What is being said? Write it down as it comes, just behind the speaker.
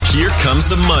Here comes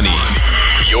the money.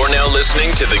 You're now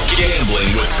listening to the Gambling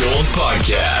with Gold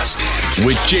podcast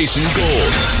with Jason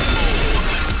Gold.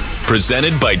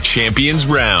 Presented by Champions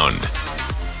Round.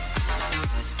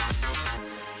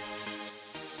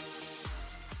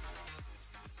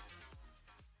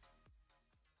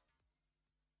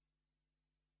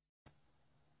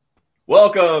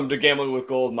 Welcome to Gambling with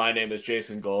Gold. My name is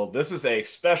Jason Gold. This is a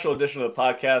special edition of the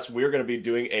podcast. We're going to be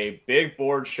doing a big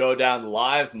board showdown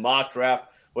live mock draft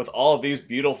with all of these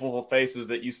beautiful faces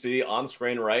that you see on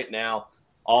screen right now.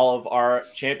 All of our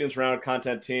Champions Round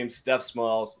content team, Steph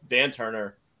Smalls, Dan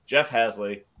Turner, Jeff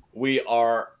Hasley. We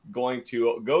are going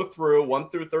to go through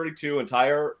 1 through 32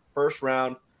 entire first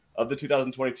round of the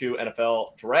 2022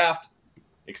 NFL Draft.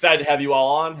 Excited to have you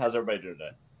all on. How's everybody doing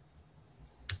today?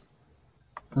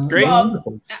 Great.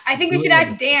 Well, I think we should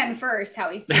ask Dan first how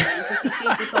he's feeling because he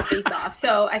shaved his whole face off.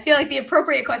 So I feel like the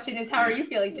appropriate question is, how are you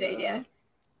feeling today, Dan?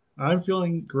 I'm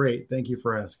feeling great. Thank you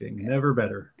for asking. Good. Never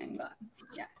better. I'm glad.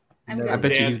 Yes. I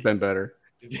bet you he's been better.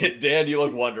 Dan, you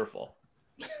look wonderful.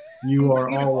 You are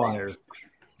all liars.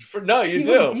 No, you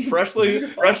do.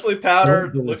 Freshly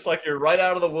powdered. Looks like you're right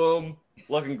out of the womb.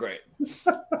 Looking great.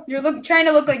 You're trying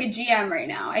to look like a GM right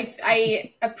now.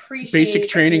 I appreciate basic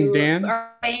training, Dan.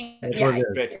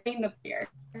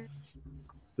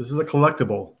 This is a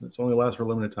collectible. It's only lasts for a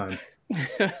limited time.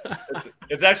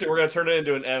 It's actually, we're going to turn it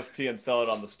into an NFT and sell it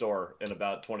on the store in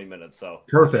about 20 minutes. So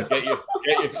perfect.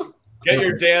 Get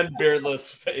your Dan beardless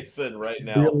face in right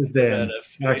now. Beardless Dan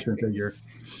action figure.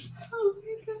 Oh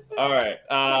my God. All right.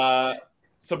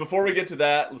 So before we get to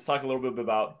that, let's talk a little bit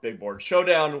about Big Board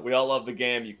Showdown. We all love the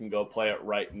game. You can go play it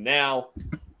right now.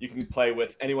 You can play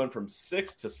with anyone from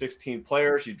 6 to 16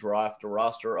 players. You draft a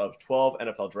roster of 12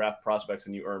 NFL draft prospects,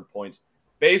 and you earn points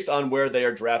based on where they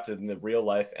are drafted in the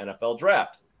real-life NFL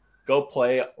draft. Go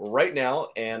play right now,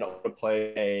 and I'm going to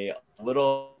play a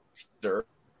little teaser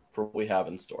for what we have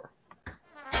in store.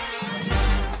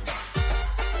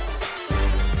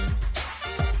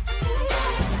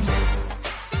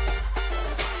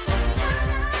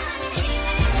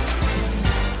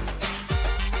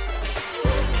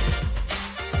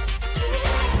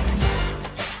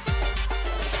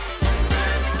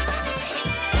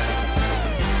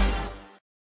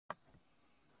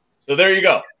 So there you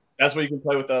go. That's what you can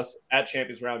play with us at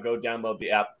Champions Round. Go download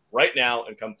the app right now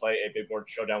and come play a Big Board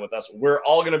Showdown with us. We're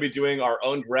all going to be doing our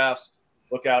own drafts.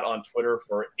 Look out on Twitter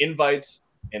for invites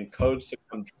and codes to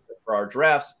come for our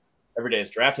drafts. Every day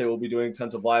is draft day. We'll be doing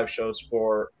tons of live shows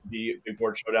for the Big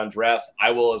Board Showdown drafts.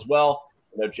 I will as well.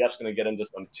 I know Jeff's going to get into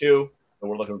some too,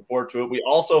 and we're looking forward to it. We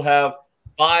also have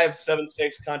 5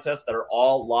 7-stakes contests that are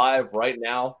all live right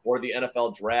now for the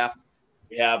NFL Draft.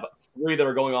 We have 3 that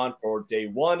are going on for day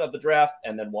 1 of the draft,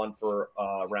 and then 1 for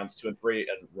rounds 2 and 3,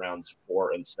 and rounds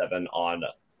 4 and 7 on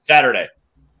Saturday.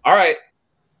 All right,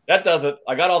 that does it.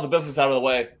 I got all the business out of the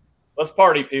way. Let's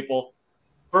party, people.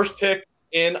 First pick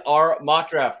in our mock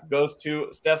draft goes to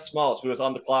Steph Smalls, who is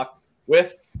on the clock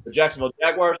with the Jacksonville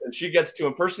Jaguars, and she gets to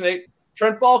impersonate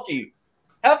Trent Baalke.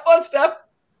 Have fun, Steph.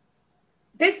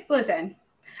 Listen,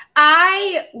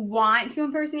 I want to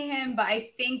impersonate him, but I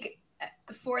think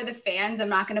for the fans, I'm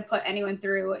not going to put anyone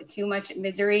through too much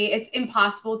misery. It's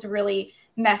impossible to really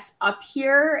mess up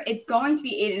here. It's going to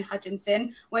be Aiden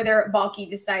Hutchinson. Whether Baalke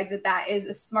decides that is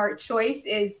a smart choice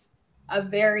is a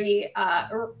very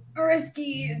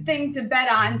risky thing to bet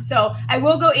on. So I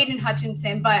will go Aiden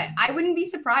Hutchinson, but I wouldn't be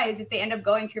surprised if they end up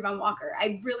going Trayvon Walker.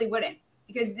 I really wouldn't,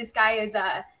 because this guy is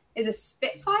a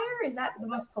spitfire. Is that the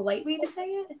most polite way to say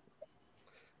it?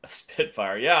 A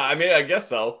spitfire. Yeah, I mean, I guess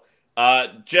so.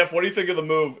 Jeff, what do you think of the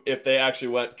move if they actually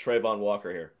went Trayvon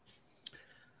Walker here?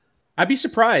 I'd be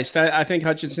surprised. I think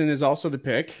Hutchinson is also the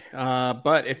pick.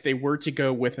 But if they were to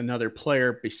go with another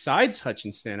player besides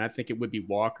Hutchinson, I think it would be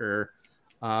Walker.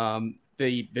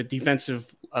 The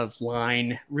defensive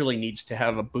line really needs to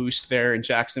have a boost there in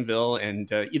Jacksonville,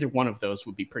 and either one of those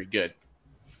would be pretty good.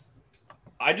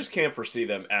 I just can't foresee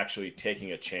them actually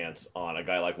taking a chance on a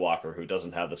guy like Walker, who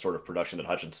doesn't have the sort of production that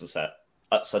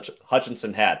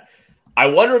Hutchinson had. I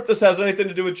wonder if this has anything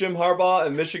to do with Jim Harbaugh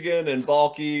and Michigan and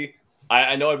Baalke.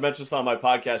 I know I mentioned this on my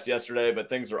podcast yesterday, but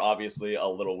things are obviously a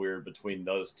little weird between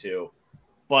those two.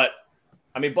 But,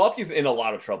 I mean, Baalke's in a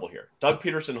lot of trouble here. Doug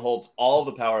Peterson holds all of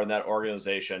the power in that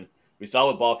organization. We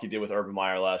saw what Baalke did with Urban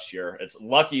Meyer last year. It's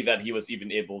lucky that he was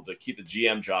even able to keep the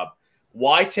GM job.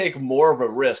 Why take more of a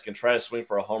risk and try to swing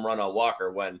for a home run on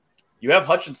Walker when you have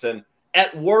Hutchinson?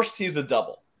 At worst, he's a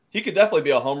double. He could definitely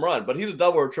be a home run, but he's a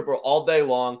double or triple all day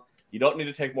long. You don't need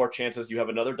to take more chances. You have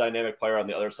another dynamic player on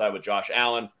the other side with Josh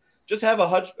Allen. Just have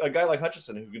a guy like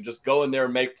Hutchinson who can just go in there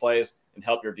and make plays and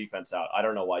help your defense out. I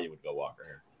don't know why you would go Walker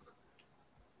here.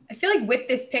 feel like with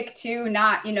this pick too,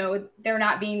 not, there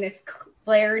not being this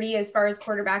clarity as far as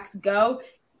quarterbacks go,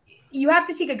 you have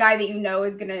to take a guy that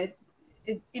is going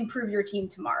to improve your team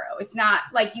tomorrow. It's not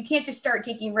like you can't just start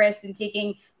taking risks and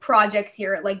taking projects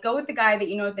here. Like, go with the guy that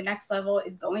at the next level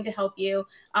is going to help you.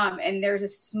 And there's a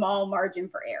small margin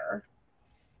for error.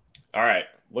 All right.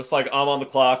 Looks like I'm on the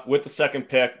clock with the second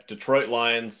pick, Detroit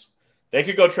Lions. They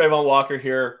could go Travon Walker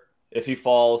here if he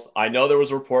falls. I know there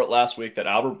was a report last week that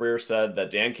Albert Breer said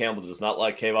that Dan Campbell does not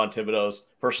like Kayvon Thibodeau's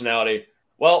personality.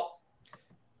 Well,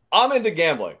 I'm into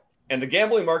gambling, and the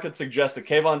gambling market suggests that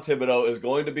Kayvon Thibodeau is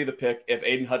going to be the pick if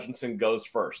Aiden Hutchinson goes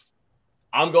first.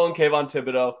 I'm going Kayvon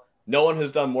Thibodeau. No one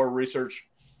has done more research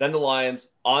than the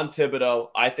Lions on Thibodeau.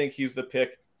 I think he's the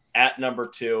pick at number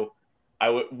 2.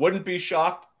 I wouldn't be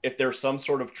shocked if there's some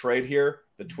sort of trade here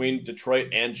between Detroit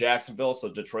and Jacksonville, so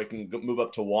Detroit can move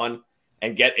up to 1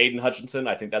 and get Aiden Hutchinson.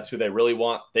 I think that's who they really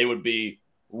want. They would be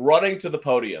running to the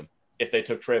podium if they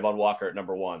took Travon Walker at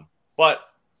number 1. But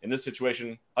in this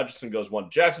situation, Hutchinson goes 1 to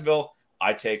Jacksonville.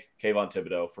 I take Kayvon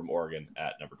Thibodeau from Oregon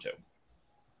at number 2.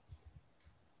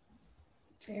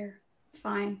 Fair.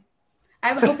 Fine.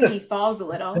 I'm hoping he falls a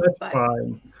little. That's but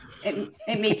fine.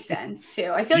 It makes sense,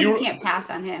 too. I feel like you can't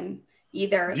pass on him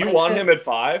either. Do you want him at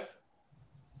 5?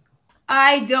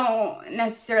 I don't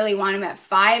necessarily want him at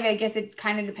 5. I guess it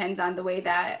kind of depends on the way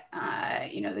that,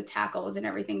 the tackles and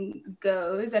everything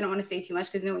goes. I don't want to say too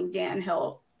much because knowing Dan,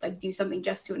 he'll do something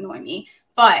just to annoy me.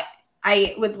 But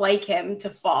I would like him to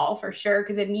fall for sure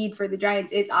because a need for the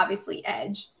Giants is obviously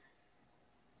edge.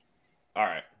 All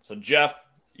right. So, Jeff,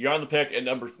 you're on the pick at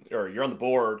you're on the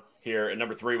board here at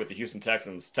number 3 with the Houston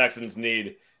Texans. Texans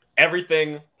need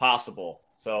everything possible.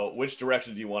 So which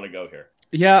direction do you want to go here?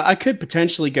 Yeah, I could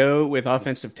potentially go with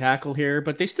offensive tackle here,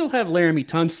 but they still have Laramie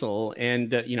Tunsil,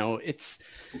 and it's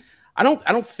I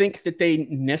don't think that they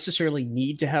necessarily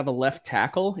need to have a left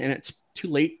tackle, and it's too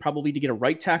late probably to get a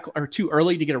right tackle, or too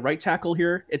early to get a right tackle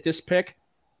here at this pick.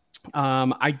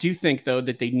 I do think though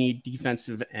that they need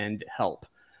defensive end help.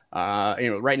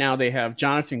 Right now they have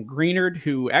Jonathan Greenard,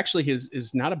 who actually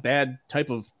is not a bad type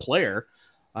of player.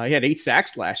 He had 8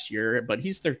 sacks last year, but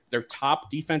he's their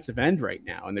top defensive end right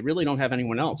now, and they really don't have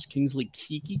anyone else. Kingsley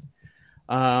Keke.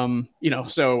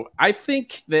 So I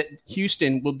think that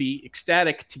Houston will be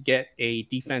ecstatic to get a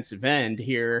defensive end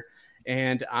here,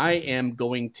 and I am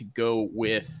going to go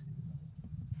with,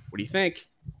 what do you think?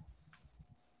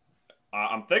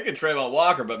 I'm thinking Travon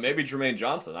Walker, but maybe Jermaine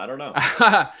Johnson. I don't know.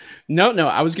 No,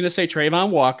 I was going to say Travon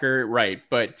Walker, right,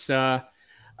 but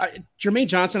Jermaine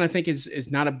Johnson, I think,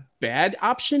 is not a bad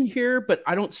option here, but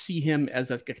I don't see him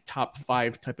as a top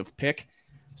 5 type of pick.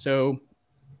 So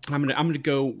I'm gonna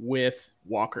go with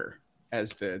Walker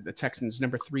as the Texans'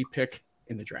 number 3 pick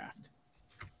in the draft.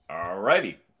 All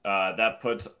righty. That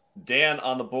puts Dan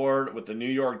on the board with the New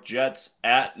York Jets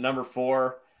at number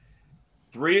 4.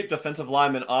 3 defensive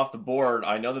linemen off the board.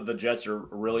 I know that the Jets are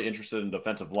really interested in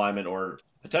defensive linemen or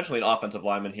potentially an offensive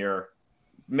lineman here.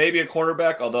 Maybe a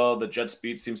cornerback, although the Jets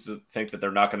beat seems to think that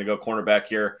they're not going to go cornerback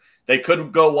here. They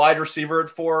could go wide receiver at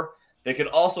 4. They could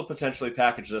also potentially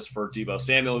package this for Deebo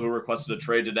Samuel, who requested a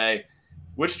trade today.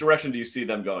 Which direction do you see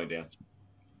them going, Dan?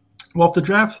 Well, if the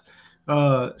draft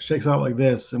shakes out like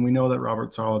this, and we know that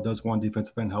Robert Saleh does want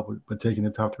defensive end help, but taking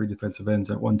the top 3 defensive ends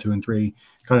at 1, 2, and 3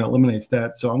 kind of eliminates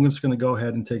that. So I'm just going to go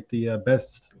ahead and take the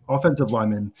best offensive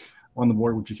lineman on the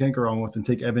board, which you can't go wrong with, and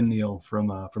take Evan Neal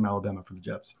from Alabama for the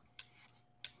Jets.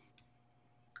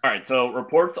 All right, so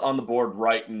reports on the board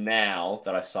right now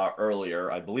that I saw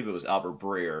earlier, I believe it was Albert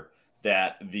Breer,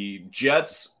 that the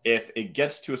Jets, if it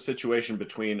gets to a situation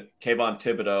between Kayvon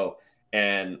Thibodeau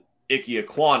and Ike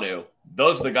Ekwonu,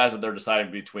 those are the guys that they're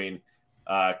deciding between.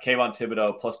 Kayvon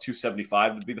Thibodeau plus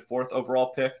 275 to be the 4th overall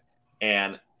pick,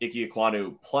 and Ike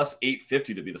Ekwonu plus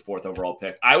 850 to be the 4th overall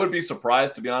pick. I would be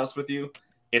surprised, to be honest with you,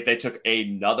 if they took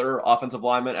another offensive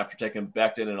lineman after taking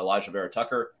Becton and Elijah Vera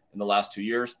Tucker in the last 2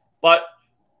 years. But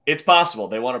it's possible.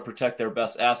 They want to protect their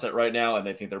best asset right now, and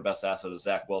they think their best asset is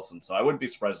Zach Wilson. So I wouldn't be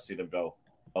surprised to see them go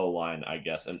O-line, I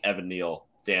guess. And Evan Neal,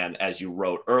 Dan, as you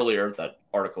wrote earlier, that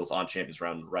article is on Champions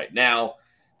Round right now,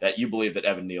 that you believe that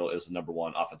Evan Neal is the number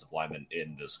 1 offensive lineman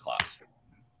in this class.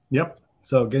 Yep.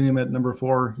 So getting him at number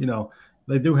 4,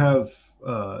 they do have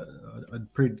a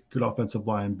pretty good offensive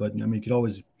line, but I mean, you can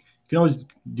always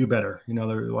do better. There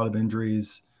are a lot of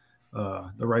injuries.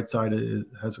 The right side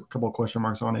has a couple of question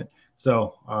marks on it.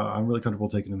 So I'm really comfortable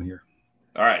taking him here.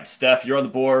 All right, Steph, you're on the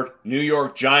board. New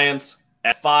York Giants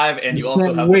at 5, and you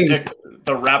also have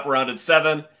the wraparound at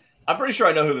 7. I'm pretty sure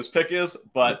I know who this pick is,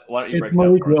 but why don't you break it down?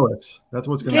 Malik Willis. That's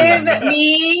what's going to happen. Give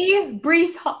me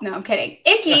Breece Hall. No, I'm kidding.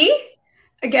 Icky.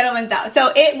 Gettleman's out.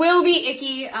 So it will be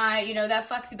Icky. That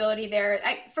flexibility there.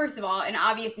 First of all, an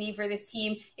obvious need for this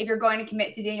team. If you're going to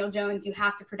commit to Daniel Jones, you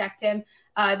have to protect him.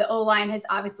 The O-line has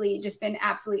obviously just been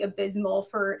absolutely abysmal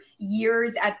for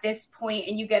years at this point,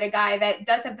 and you get a guy that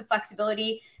does have the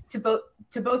flexibility to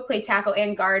both play tackle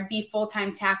and guard, be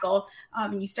full-time tackle,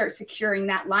 and you start securing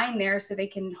that line there so they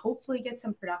can hopefully get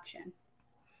some production.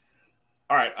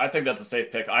 All right, I think that's a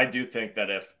safe pick. I do think that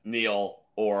if Neal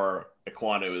or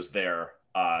Ekwonu is there,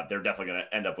 they're definitely going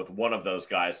to end up with one of those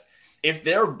guys. If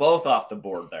they're both off the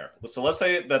board there, so let's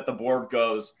say that the board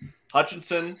goes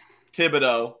Hutchinson,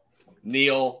 Thibodeaux,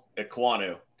 Neal,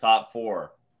 Ekwonu, top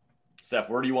 4. Steph,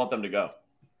 where do you want them to go?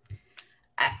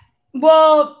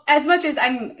 Well, as much as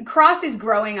Cross is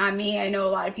growing on me, I know a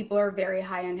lot of people are very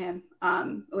high on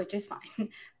him, which is fine.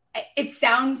 It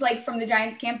sounds like from the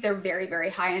Giants camp, they're very, very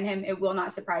high on him. It will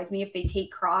not surprise me if they take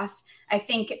Cross. I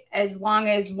think as long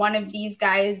as one of these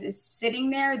guys is sitting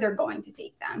there, they're going to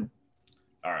take them.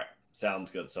 All right.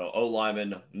 Sounds good. So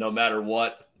O-lineman, no matter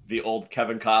what, the old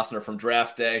Kevin Costner from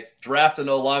draft day, draft an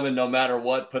O-lineman no matter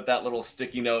what. Put that little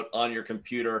sticky note on your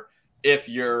computer if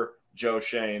you're Joe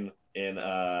Schoen in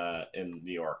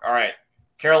New York. All right.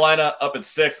 Carolina up at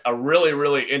 6, a really,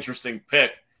 really interesting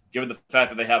pick, given the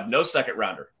fact that they have no second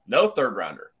rounder, no third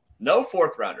rounder, no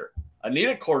fourth rounder, a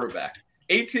needed quarterback,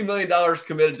 $18 million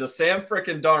committed to Sam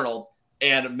frickin' Darnold,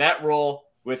 and Matt Rule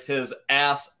with his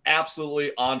ass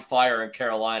absolutely on fire in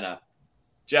Carolina.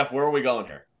 Jeff, where are we going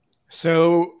here?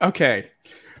 So, okay.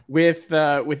 With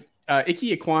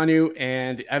Icky Ekwonu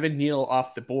and Evan Neal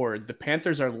off the board, the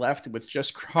Panthers are left with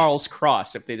just Charles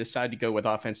Cross if they decide to go with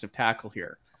offensive tackle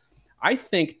here. I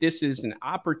think this is an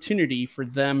opportunity for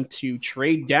them to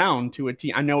trade down to a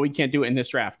team. I know we can't do it in this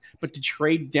draft, but to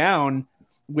trade down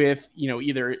with,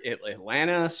 either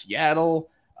Atlanta, Seattle,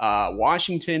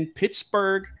 Washington,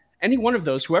 Pittsburgh, any one of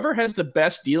those, whoever has the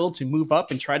best deal to move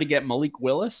up and try to get Malik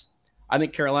Willis. I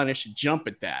think Carolina should jump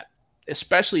at that,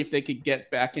 especially if they could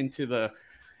get back into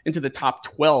the top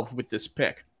 12 with this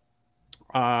pick.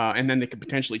 And then they could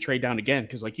potentially trade down again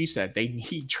because, like you said, they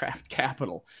need draft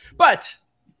capital. But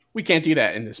we can't do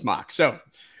that in this mock. So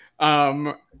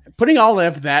putting all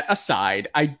of that aside,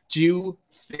 I do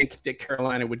think that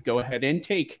Carolina would go ahead and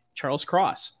take Charles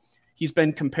Cross. He's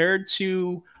been compared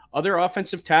to other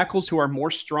offensive tackles who are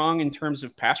more strong in terms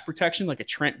of pass protection, like a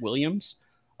Trent Williams.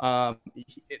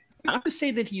 Not to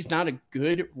say that he's not a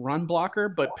good run blocker,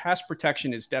 but pass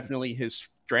protection is definitely his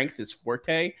strength, his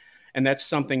forte. And that's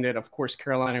something that, of course,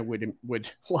 Carolina would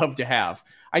love to have.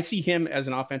 I see him as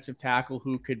an offensive tackle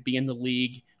who could be in the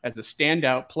league as a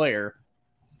standout player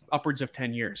upwards of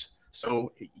 10 years.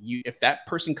 So if that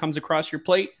person comes across your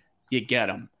plate, you get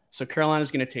him. So Carolina's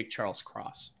going to take Charles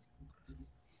Cross.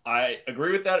 I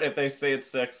agree with that if they say it's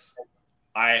 6.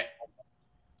 I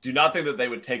do not think that they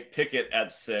would take Pickett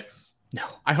at 6. No,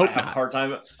 I hope not. I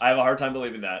have a hard time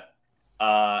believing that.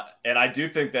 And I do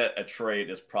think that a trade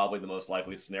is probably the most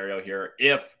likely scenario here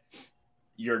if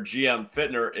your GM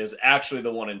Fittner is actually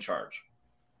the one in charge.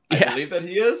 I believe that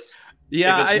he is.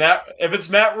 Yeah. If it's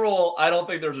Matt Rule, I don't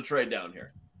think there's a trade down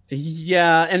here.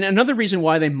 Yeah, and another reason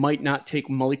why they might not take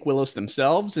Malik Willis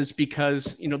themselves is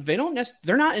because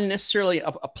they're not in necessarily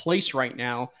a place right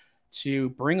now to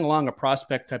bring along a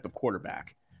prospect type of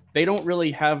quarterback. They don't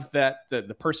really have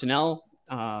the personnel.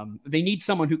 They need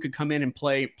someone who could come in and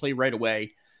play right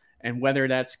away, and whether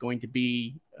that's going to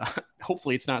be,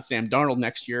 hopefully it's not Sam Darnold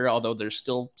next year, although there's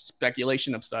still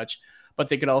speculation of such. But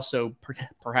they could also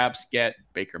perhaps get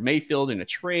Baker Mayfield in a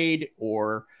trade,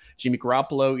 or Jimmy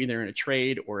Garoppolo either in a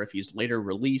trade, or if he's later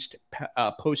released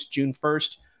post June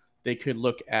 1st, they could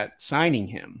look at signing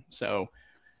him. So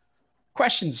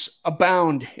questions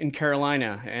abound in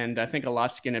Carolina, and I think a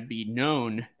lot's going to be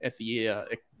known at the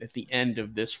end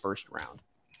of this first round.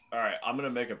 All right, I'm going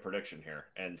to make a prediction here,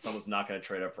 and someone's not going to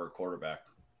trade up for a quarterback.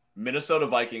 Minnesota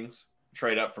Vikings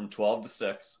trade up from 12 to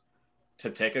 6 to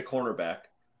take a cornerback.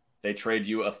 They trade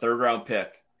you a third-round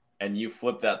pick, and you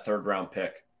flip that third-round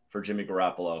pick for Jimmy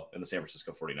Garoppolo and the San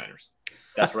Francisco 49ers.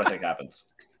 That's what I think happens.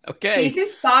 Okay.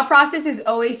 Jason's thought process is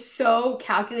always so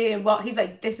calculated. Well, he's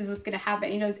like, this is what's going to happen.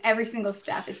 He knows every single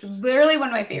step. It's literally one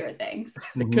of my favorite things.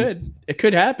 It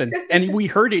could happen. And we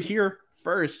heard it here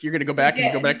first. You're going to go back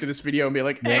to this video and be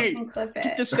like, hey,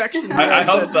 get this section. I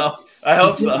hope so.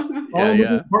 All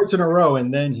the parts in a row.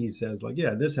 And then he says like,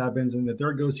 yeah, this happens. And the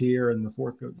third goes here and the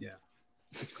fourth goes. Yeah.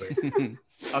 It's great.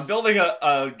 I'm building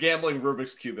a gambling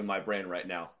Rubik's Cube in my brain right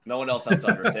now. No one else has to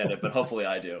understand it, but hopefully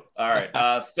I do. All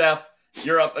right. Steph,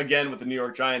 you're up again with the New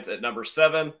York Giants at number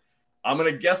 7. I'm going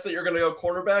to guess that you're going to go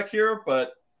cornerback here,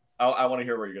 but I want to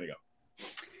hear where you're going to go.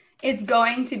 It's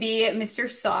going to be Mr.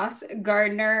 Sauce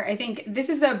Gardner. I think this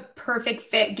is a perfect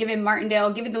fit given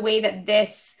Martindale, given the way that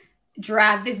this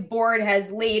board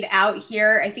has laid out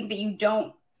here. I think that you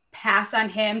don't pass on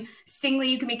him. Stingley,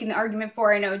 you can make an argument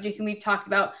for. I know, Jason, we've talked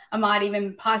about Ahmad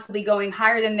even possibly going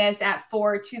higher than this at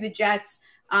 4 to the Jets.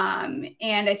 And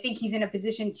I think he's in a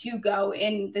position to go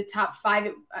in the top 5.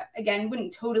 It, again,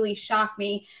 wouldn't totally shock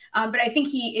me. But I think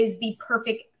he is the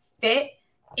perfect fit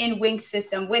in Wink's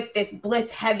system with this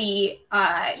blitz heavy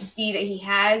D that he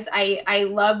has. I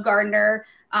love Gardner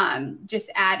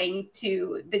just adding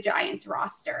to the Giants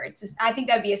roster. It's just, I think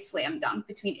that'd be a slam dunk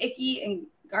between Ickey and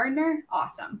Gardner.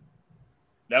 Awesome.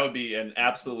 That would be an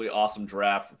absolutely awesome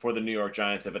draft for the New York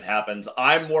Giants if it happens.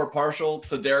 I'm more partial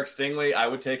to Derek Stingley. I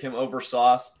would take him over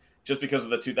Sauce just because of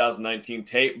the 2019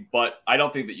 tape, but I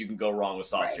don't think that you can go wrong with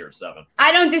Sauce here at 7.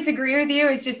 I don't disagree with you.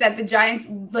 It's just that the Giants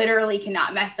literally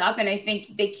cannot mess up, and I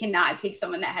think they cannot take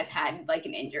someone that has had like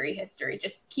an injury history.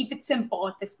 Just keep it simple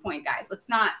at this point, guys. Let's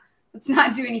not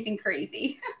do anything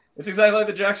crazy. It's exactly like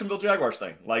the Jacksonville Jaguars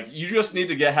thing. Like, you just need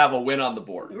to have a win on the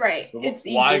board. Right. So it's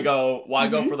why easy. go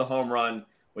for the home run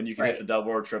when you can hit the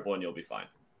double or triple and you'll be fine?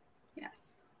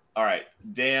 Yes. All right,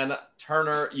 Dan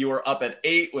Turner, you are up at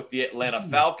 8 with the Atlanta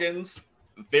Falcons.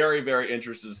 Very, very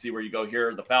interested to see where you go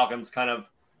here. The Falcons, kind of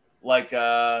like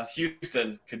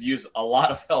Houston, could use a lot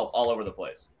of help all over the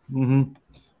place. Mm-hmm.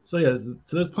 So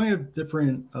there's plenty of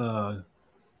different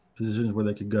positions where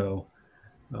they could go.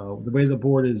 The way the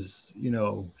board is,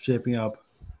 shaping up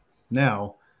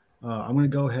now, I'm going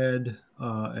to go ahead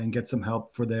and get some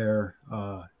help for their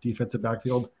defensive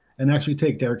backfield and actually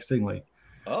take Derek Stingley.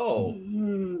 Oh,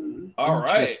 all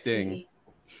right. Interesting.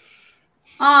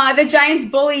 The Giants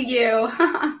bullied you.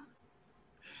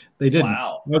 They didn't.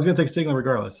 Wow. I was going to take Stingley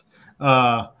regardless.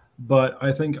 But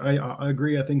I think I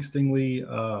agree. I think Stingley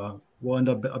will end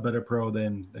up a better pro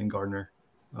than Gardner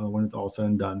when it's all said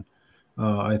and done.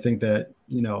 I think that,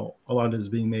 a lot is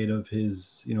being made of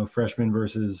his, freshman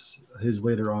versus his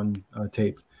later on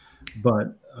tape.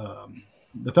 But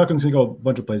the Falcons can go a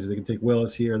bunch of places. They can take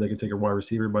Willis here. They can take a wide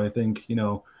receiver. But I think,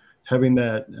 having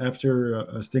that after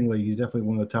Stingley, he's definitely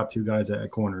one of the top 2 guys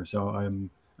at corner. So I'm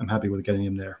happy with getting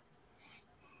him there.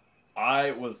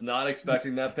 I was not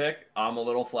expecting that pick. I'm a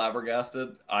little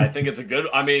flabbergasted. I think it's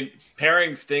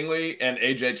pairing Stingley and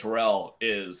AJ Terrell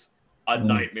is a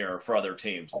nightmare for other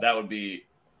teams. That would be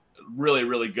really,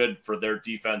 really good for their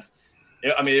defense.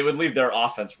 It would leave their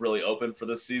offense really open for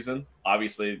this season.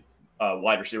 Obviously,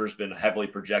 wide receiver's been heavily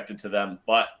projected to them,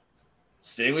 but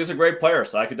Stingley's a great player,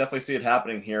 so I could definitely see it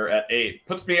happening here at 8.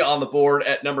 Puts me on the board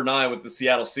at number 9 with the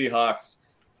Seattle Seahawks.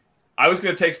 I was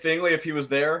going to take Stingley if he was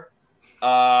there.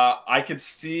 I could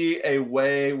see a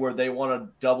way where they want to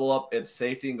double up at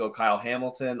safety and go Kyle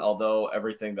Hamilton, although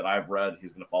everything that I've read,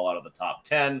 he's going to fall out of the top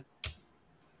 10.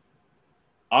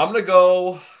 I'm going to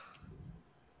go –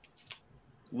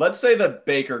 let's say that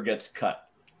Baker gets cut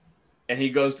and he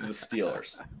goes to the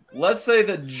Steelers. Let's say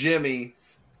that Jimmy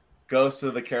goes to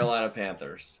the Carolina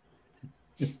Panthers.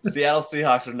 Seattle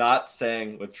Seahawks are not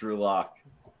staying with Drew Lock.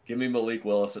 Give me Malik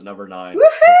Willis at number 9.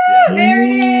 Woohoo! There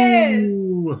it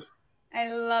is.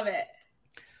 I love it.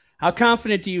 How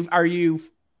confident are you,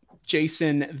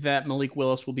 Jason, that Malik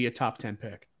Willis will be a top 10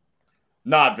 pick?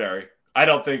 Not very. I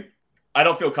don't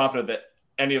feel confident that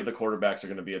any of the quarterbacks are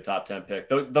going to be a top 10 pick.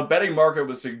 The betting market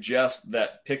would suggest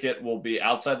that Pickett will be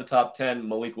outside the top 10.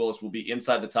 Malik Willis will be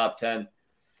inside the top 10. I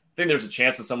think there's a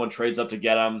chance that someone trades up to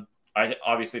get him. I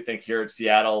obviously think here at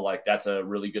Seattle, that's a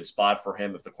really good spot for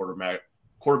him if the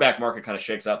quarterback market kind of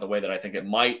shakes out the way that I think it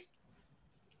might.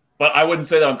 But I wouldn't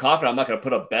say that I'm confident. I'm not going to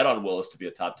put a bet on Willis to be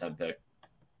a top 10 pick.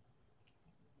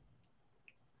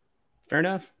 Fair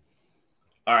enough.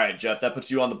 All right, Jeff, that puts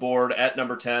you on the board at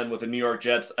number 10 with the New York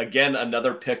Jets. Again,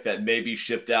 another pick that may be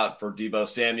shipped out for Deebo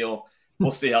Samuel. We'll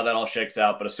see how that all shakes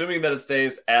out. But assuming that it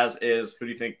stays as is, who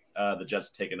do you think the Jets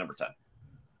take at number 10?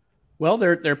 Well,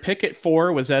 their pick at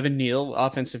 4 was Evan Neal,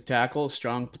 offensive tackle,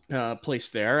 strong place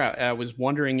there. I was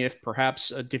wondering if perhaps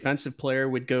a defensive player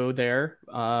would go there.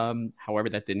 However,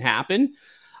 that didn't happen.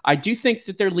 I do think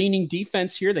that they're leaning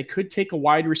defense here. They could take a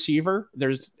wide receiver.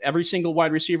 There's every single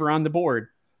wide receiver on the board.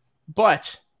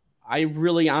 But I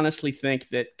really honestly think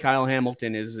that Kyle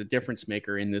Hamilton is a difference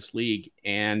maker in this league.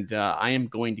 And I am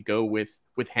going to go with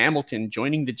Hamilton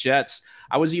joining the Jets.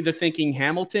 I was either thinking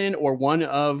Hamilton or one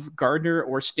of Gardner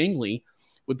or Stingley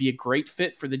would be a great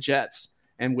fit for the Jets.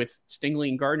 And with Stingley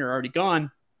and Gardner already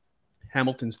gone,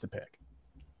 Hamilton's the pick.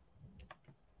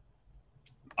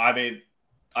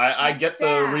 I get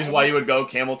the reason why you would go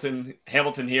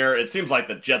Hamilton here. It seems like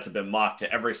the Jets have been mocked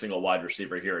to every single wide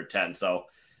receiver here at 10. So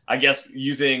I guess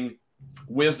using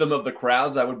wisdom of the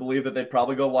crowds, I would believe that they'd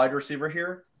probably go wide receiver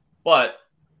here. But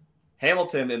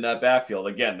Hamilton in that backfield,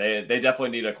 again, they definitely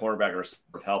need a cornerback or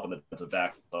help in the defensive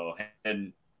backfield. So,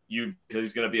 and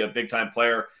he's going to be a big-time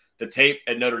player. The tape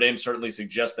at Notre Dame certainly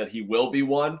suggests that he will be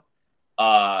one.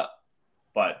 But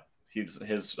his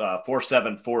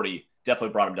 4.7 40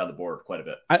 definitely brought him down the board quite a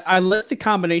bit. I like the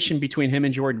combination between him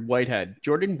and Jordan Whitehead.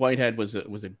 Jordan Whitehead was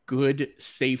a good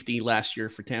safety last year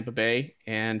for Tampa Bay,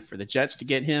 and for the Jets to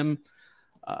get him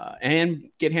and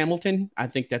get Hamilton, I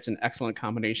think that's an excellent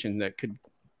combination that could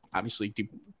obviously do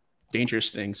dangerous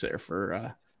things there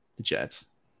for the Jets.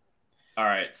 All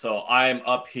right, so I'm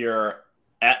up here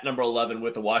at number 11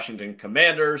 with the Washington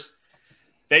Commanders.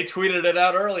 They tweeted it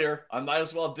out earlier. I might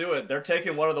as well do it. They're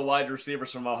taking one of the wide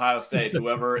receivers from Ohio State,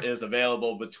 whoever is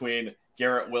available between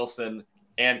Garrett Wilson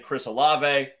and Chris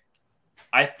Olave.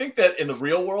 I think that in the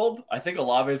real world, I think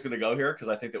Olave is going to go here because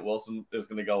I think that Wilson is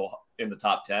going to go in the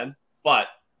top 10. But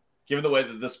given the way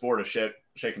that this board is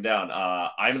shaken down,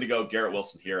 I'm going to go Garrett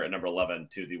Wilson here at number 11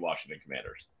 to the Washington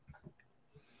Commanders.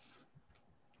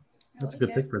 That's a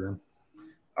good pick for them.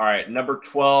 All right, number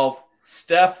 12.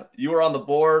 Steph, you were on the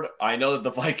board. I know that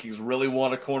the Vikings really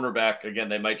want a cornerback. Again,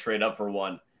 they might trade up for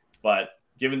one. But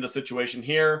given the situation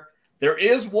here, there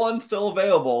is one still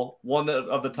available, one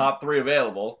of the top 3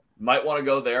 available. Might want to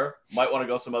go there. Might want to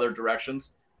go some other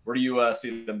directions. Where do you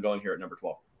see them going here at number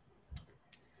 12?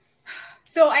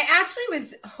 So I actually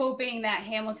was hoping that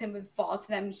Hamilton would fall to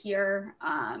them here.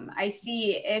 I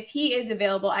see if he is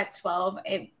available at 12,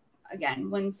 it,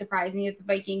 again, wouldn't surprise me if the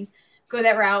Vikings go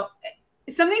that route.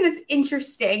 Something that's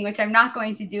interesting, which I'm not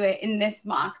going to do it in this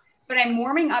mock, but I'm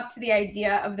warming up to the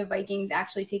idea of the Vikings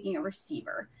actually taking a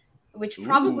receiver, which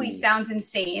probably sounds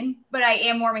insane, but I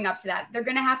am warming up to that. They're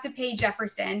going to have to pay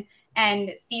Jefferson,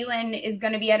 and Thielen is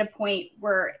going to be at a point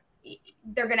where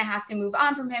they're going to have to move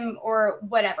on from him or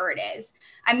whatever it is.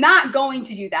 I'm not going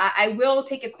to do that. I will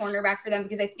take a cornerback for them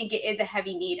because I think it is a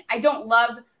heavy need. I don't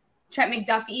love Trent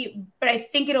McDuffie, but I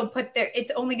think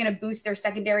it's only going to boost their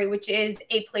secondary, which is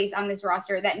a place on this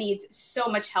roster that needs so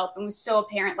much help and was so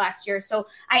apparent last year. So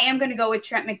I am going to go with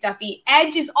Trent McDuffie.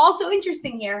 Edge is also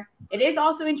interesting here. It is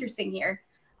also interesting here.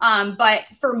 But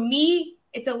for me,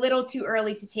 it's a little too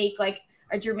early to take like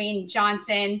a Jermaine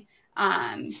Johnson.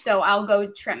 So I'll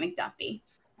go Trent McDuffie.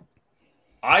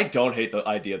 I don't hate the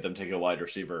idea of them taking a wide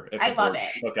receiver if the board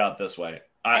shook out this way.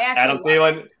 Adam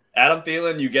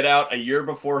Thielen, you get out a year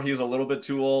before he's a little bit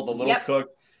too old, a little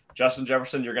cooked. Justin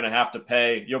Jefferson, you're going to have to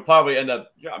pay. You'll probably end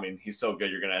up, he's so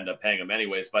good, you're going to end up paying him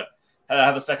anyways. But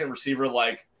have a second receiver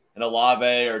like an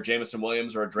Olave or Jameson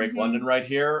Williams or a Drake London right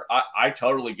here. I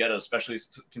totally get it, especially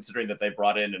considering that they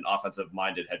brought in an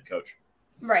offensive-minded head coach.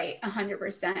 Right,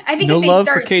 100%. I think no if they love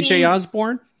start for KJ seeing...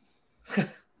 Osborne?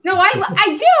 No, I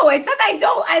do. It's not that I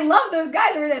don't. I love those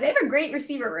guys over there. They have a great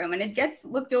receiver room, and it gets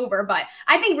looked over. But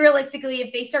I think realistically,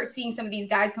 if they start seeing some of these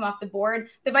guys come off the board,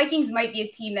 the Vikings might be a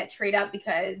team that trade up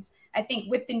because I think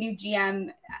with the new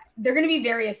GM, they're going to be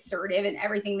very assertive in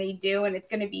everything they do, and it's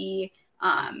going to be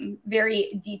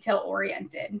very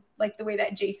detail-oriented, like the way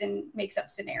that Jason makes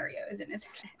up scenarios in his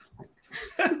head.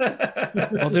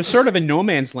 Well, they're sort of in no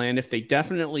man's land if they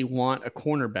definitely want a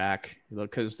cornerback,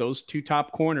 because those 2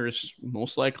 top corners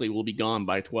most likely will be gone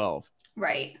by 12.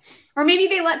 Right. Or maybe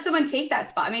they let someone take that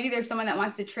spot. Maybe there's someone that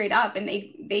wants to trade up and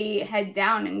they head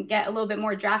down and get a little bit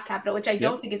more draft capital, which I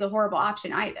don't think is a horrible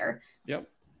option either. Yep.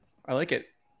 I like it.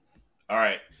 All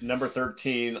right. Number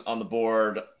 13 on the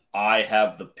board. I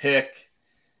have the pick.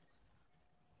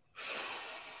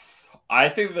 I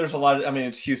think there's a lot of,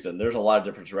 it's Houston. There's a lot of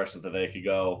different directions that they could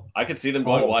go. I could see them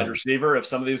going wide receiver if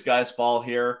some of these guys fall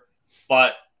here.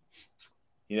 But,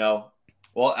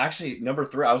 well, actually, number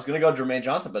 3, I was going to go Jermaine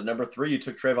Johnson, but number 3, you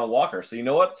took Trayvon Walker. So you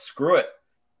know what? Screw it.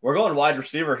 We're going wide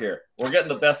receiver here. We're getting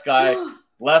the best guy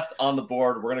left on the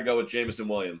board. We're going to go with Jameson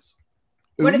Williams.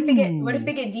 What if they get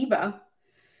Debo?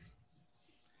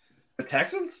 The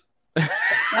Texans?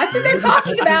 That's what they're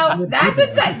talking about. That's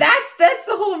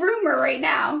the whole rumor right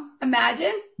now.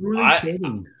 Imagine.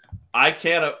 I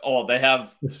can't. Oh, they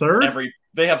have the third.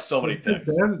 They have so many picks.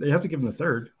 They have to give him the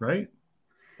third, right?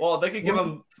 Well, they could give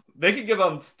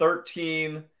him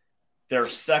 13. Their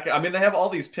second. They have all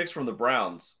these picks from the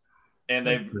Browns, and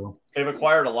they've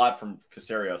acquired a lot from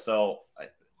Caserio. So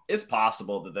it's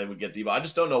possible that they would get Debo. I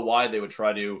just don't know why they would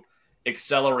try to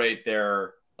accelerate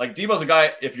their. Like Debo's a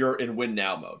guy if you're in win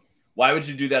now mode. Why would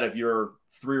you do that if you're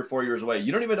 3 or 4 years away?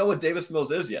 You don't even know what Davis Mills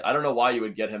is yet. I don't know why you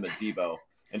would get him at Debo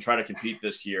and try to compete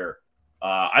this year.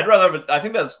 I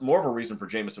think that's more of a reason for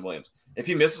Jameson Williams. If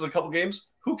he misses a couple games,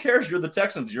 who cares? You're the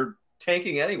Texans. You're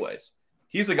tanking anyways.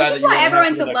 he's a guy I just that you want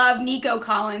everyone to next... love Nico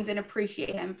Collins and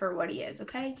appreciate him for what he is.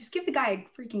 Okay, just give the guy a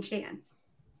freaking chance.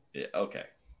 Yeah, okay,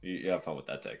 you have fun with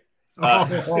that take. Damn.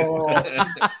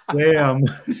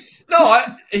 No,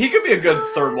 he could be a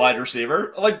good third wide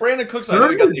receiver. Like Brandon Cooks, I know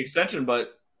he got the extension,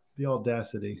 but the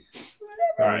audacity.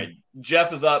 All right,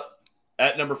 Jeff is up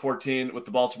at number 14 with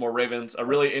the Baltimore Ravens. A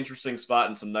really interesting spot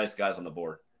and some nice guys on the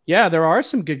board. Yeah, there are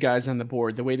some good guys on the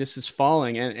board. The way this is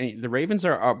falling, and the Ravens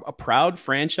are a proud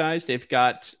franchise. They've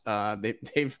got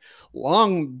they've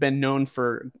long been known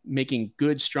for making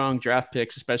good, strong draft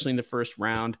picks, especially in the first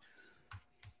round.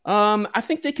 I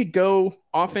think they could go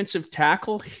offensive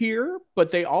tackle here,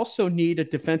 but they also need a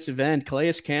defensive end.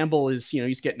 Calais Campbell is,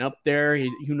 he's getting up there.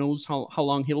 Who knows how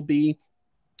long he'll be,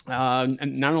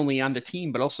 and not only on the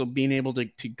team, but also being able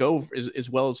to go as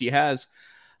well as he has.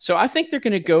 So I think they're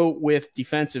going to go with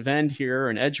defensive end here,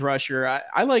 an edge rusher.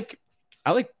 I like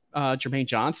Jermaine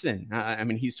Johnson. I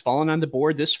mean, he's fallen on the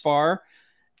board this far.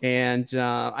 And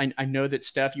I know that,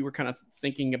 Steph, you were kind of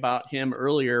thinking about him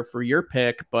earlier for your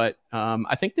pick, but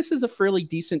I think this is a fairly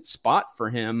decent spot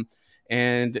for him.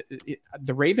 And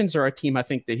the Ravens are a team I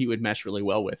think that he would mesh really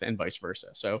well with, and vice versa.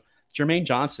 So Jermaine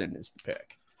Johnson is the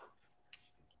pick.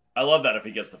 I love that if he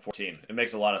gets the 14. It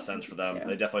makes a lot of sense for them. Yeah.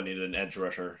 They definitely needed an edge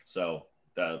rusher. So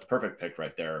the perfect pick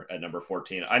right there at number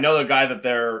 14. I know the guy that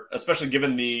they're, especially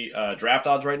given the draft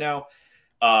odds right now,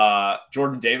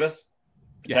 Jordan Davis,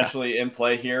 potentially in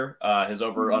play here. His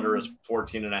over-under is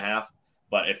 14.5.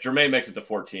 But if Jermaine makes it to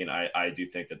 14, I do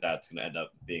think that that's going to end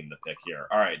up being the pick here.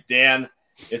 All right, Dan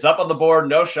is up on the board.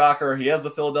 No shocker. He has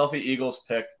the Philadelphia Eagles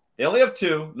pick. They only have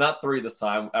 2, not 3 this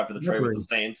time after the trade with the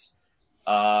Saints.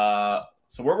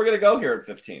 So where are we going to go here at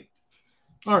 15?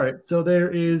 All right, so there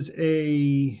is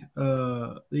the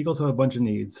Eagles have a bunch of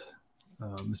needs,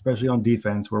 especially on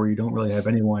defense, where we don't really have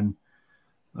anyone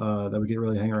that we can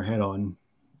really hang our head on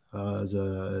as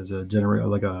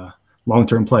a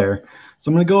long-term player. So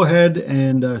I'm going to go ahead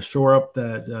and shore up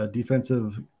that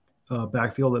defensive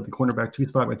backfield at the cornerback 2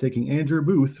 spot by taking Andrew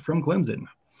Booth from Clemson,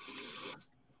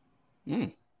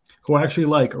 who I actually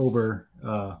like over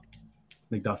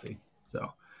McDuffie.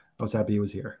 So I was happy he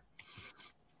was here.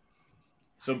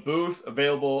 So Booth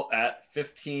available at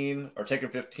 15 or taken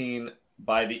 15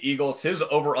 by the Eagles. His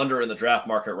over-under in the draft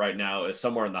market right now is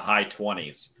somewhere in the high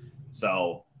 20s.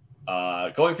 So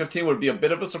going 15 would be a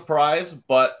bit of a surprise,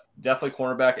 but definitely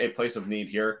cornerback, a place of need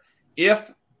here.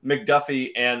 If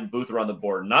McDuffie and Booth are on the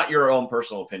board, not your own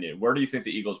personal opinion, where do you think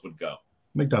the Eagles would go?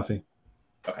 McDuffie.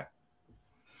 Okay.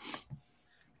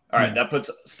 All right, that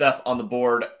puts Steph on the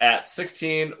board at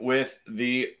 16 with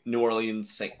the New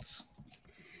Orleans Saints.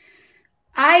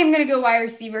 I'm going to go wide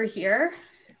receiver here.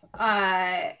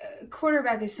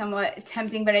 Quarterback is somewhat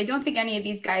tempting, but I don't think any of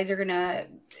these guys they're going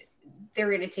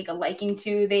to take a liking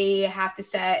to. They have to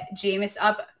set Jameis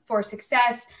up for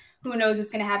success. Who knows what's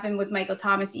going to happen with Michael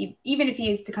Thomas? Even if he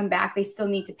is to come back, they still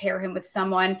need to pair him with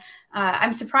someone.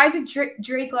 I'm surprised that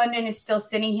Drake London is still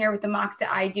sitting here with the mocks that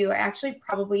I do. I actually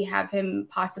probably have him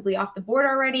possibly off the board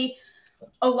already.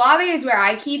 Olave is where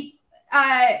I keep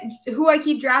who I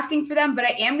keep drafting for them, but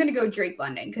I am going to go Drake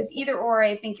London because either or,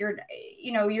 I think you're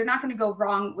not going to go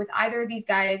wrong with either of these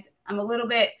guys. I'm a little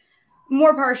bit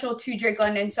more partial to Drake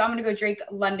London, so I'm going to go Drake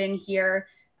London here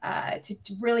to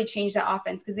really change that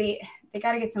offense because they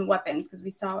got to get some weapons because we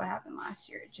saw what happened last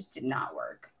year. It just did not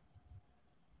work.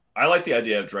 I like the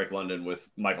idea of Drake London with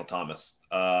Michael Thomas.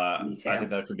 Me too. I think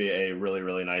that could be a really,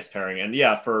 really nice pairing. And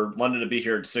yeah, for London to be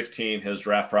here at 16, his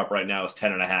draft prop right now is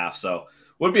 10.5. So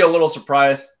would be a little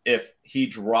surprised if he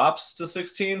drops to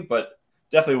 16, but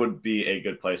definitely would be a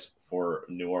good place for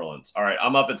New Orleans. All right,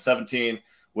 I'm up at 17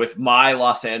 with my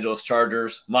Los Angeles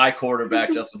Chargers, my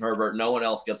quarterback, Justin Herbert. No one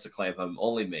else gets to claim him,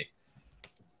 only me.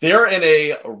 They're in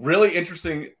a really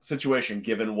interesting situation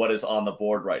given what is on the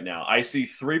board right now. I see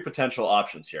 3 potential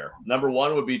options here. Number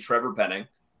 1 would be Trevor Penning.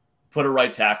 Put a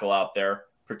right tackle out there.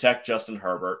 Protect Justin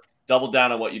Herbert. Double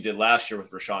down on what you did last year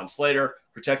with Rashawn Slater.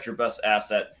 Protect your best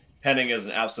asset. Penning is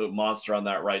an absolute monster on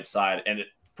that right side. And it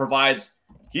provides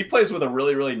 – he plays with a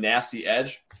really, really nasty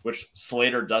edge, which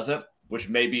Slater doesn't, which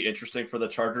may be interesting for the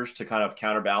Chargers to kind of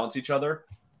counterbalance each other.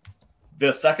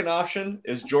 The second option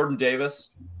is Jordan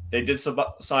Davis. They did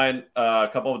sign a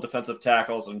couple of defensive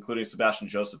tackles, including Sebastian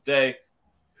Joseph Day,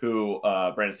 who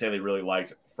Brandon Staley really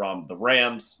liked from the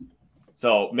Rams.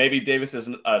 So maybe Davis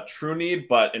isn't a true need,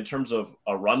 but in terms of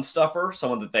a run stuffer,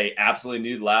 someone that they absolutely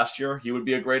needed last year, he would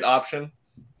be a great option.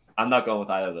 I'm not going with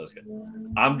either of those guys.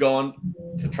 I'm going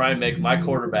to try and make my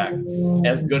quarterback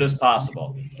as good as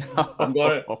possible. I'm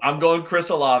going Chris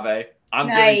Olave. I'm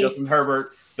giving Justin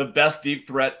Herbert the best deep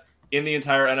threat in the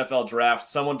entire NFL draft,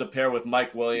 someone to pair with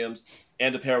Mike Williams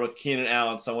and to pair with Keenan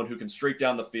Allen, someone who can streak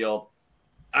down the field.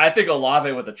 I think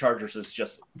Olave with the Chargers is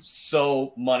just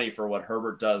so money for what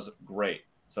Herbert does great.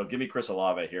 So give me Chris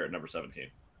Olave here at number 17.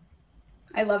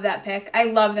 I love that pick. I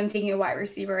love them taking a wide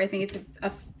receiver. I think it's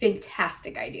a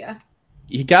fantastic idea.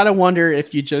 You got to wonder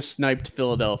if you just sniped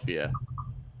Philadelphia.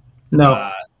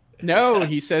 No. No,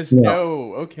 he says No.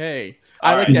 no. Okay.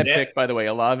 I like that pick, by the way.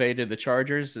 Olave to the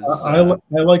Chargers.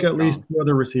 I like at least 2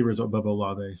 other receivers above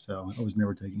Olave, so I was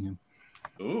never taking him.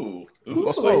 Ooh,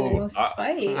 Whoa. spicy.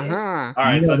 Spice. Uh-huh. All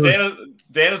right, so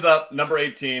Dana's up, number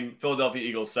 18, Philadelphia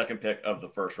Eagles, second pick of the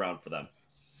first round for them.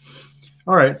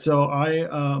 All right, so I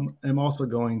am also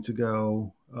going to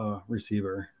go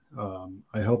receiver.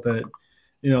 I hope that,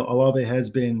 Olave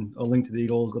has been a link to the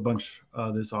Eagles a bunch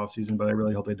this offseason, but I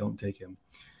really hope they don't take him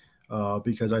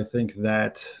because I think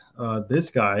that this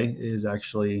guy is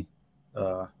actually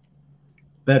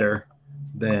better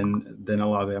than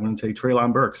Olave. I'm going to take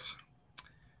Treylon Burks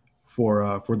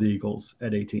for the Eagles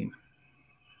at 18.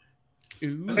 It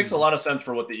makes a lot of sense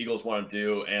for what the Eagles want to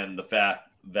do and the fact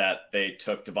that they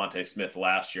took Devontae Smith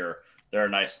last year. They're a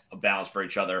nice balance for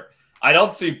each other. I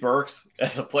don't see Burks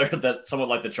as a player that someone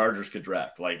like the Chargers could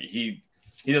draft. Like he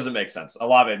doesn't make sense.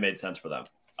 Olave made sense for them.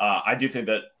 I do think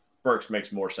that Burks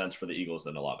makes more sense for the Eagles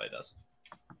than Olave does.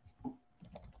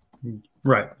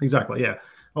 Right, exactly, yeah.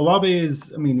 Olave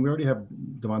is, we already have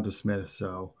Devonta Smith,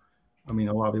 so,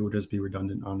 Olave would just be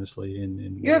redundant, honestly.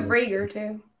 You have Rager,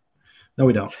 too. No,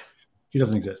 we don't. He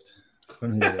doesn't exist.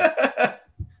 No.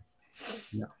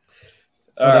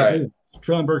 All right.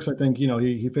 Treylon Burks, I think,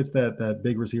 he fits that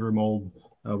big receiver mold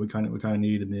we kind of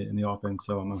need in the offense,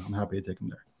 so I'm happy to take him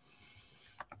there.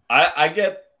 I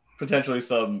get potentially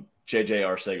some JJ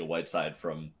Arcega-Whiteside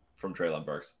from Treylon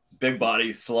Burks. Big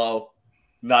body, slow,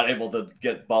 not able to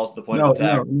get balls to the point of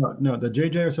attack. No. The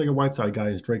JJ Arcega-Whiteside guy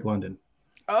is Drake London.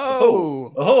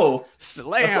 Oh.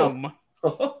 Slam.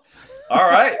 All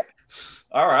right.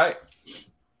 I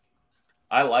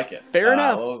like it. Fair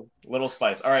enough. Little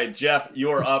spice. All right, Jeff, you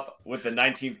are up with the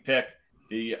 19th pick.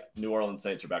 The New Orleans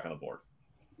Saints are back on the board.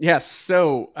 Yes.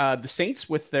 So the Saints,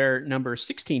 with their number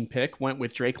 16 pick, went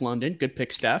with Drake London. Good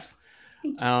pick, Steph.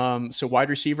 So wide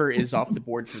receiver is off the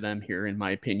board for them here, in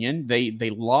my opinion. They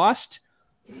lost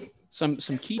some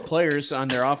key players on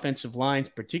their offensive lines,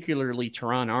 particularly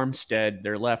Teron Armstead,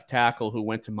 their left tackle, who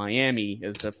went to Miami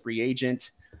as a free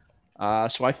agent.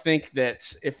 So I think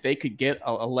that if they could get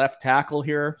a left tackle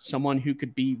here, someone who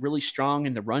could be really strong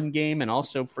in the run game and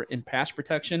also in pass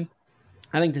protection,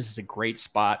 I think this is a great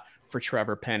spot for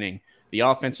Trevor Penning, the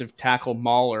offensive tackle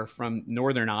mauler from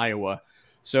Northern Iowa.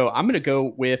 So I'm going to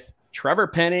go with Trevor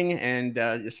Penning and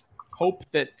just hope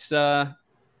that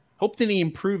he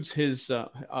improves his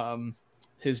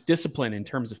discipline in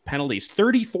terms of penalties.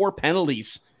 34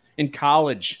 penalties in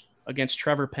college against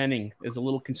Trevor Penning is a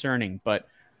little concerning, but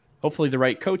hopefully the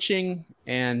right coaching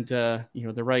and the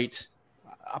right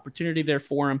opportunity there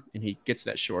for him, and he gets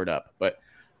that shored up. But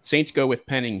Saints go with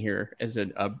Penning here as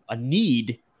a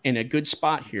need in a good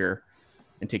spot here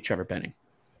and take Trevor Penning.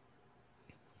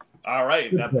 All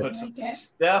right, that puts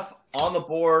Steph on the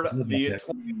board. The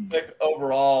 20th pick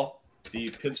overall, the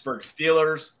Pittsburgh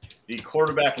Steelers, the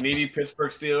quarterback-needy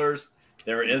Pittsburgh Steelers.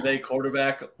 There is a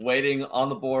quarterback waiting on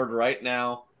the board right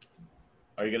now.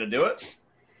 Are you going to do it?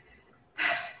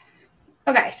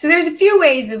 Okay, so there's a few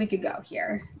ways that we could go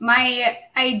here. My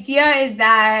idea is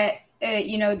that,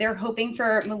 they're hoping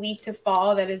for Malik to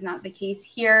fall. That is not the case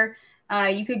here.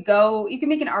 You could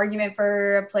make an argument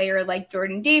for a player like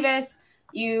Jordan Davis.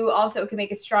 You also could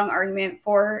make a strong argument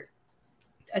for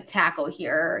a tackle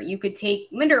here. You could take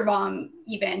Linderbaum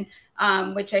even,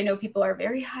 which I know people are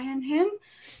very high on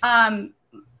him.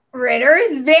 Ritter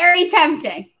is very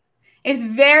tempting. It's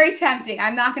very tempting.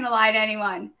 I'm not going to lie to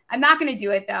anyone. I'm not going to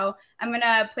do it, though. I'm going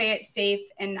to play it safe,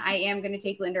 and I am going to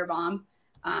take Linderbaum.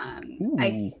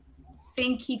 I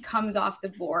think he comes off the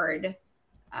board.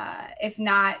 If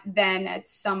not, then at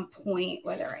some point,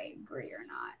 whether I agree or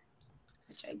not,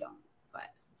 which I don't.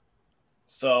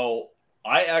 So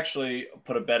I actually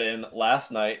put a bet in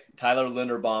last night. Tyler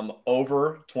Linderbaum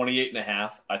over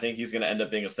 28.5. I think he's going to end up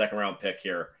being a second-round pick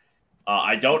here.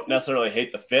 I don't necessarily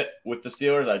hate the fit with the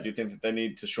Steelers. I do think that they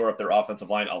need to shore up their offensive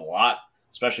line a lot,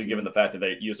 especially given the fact that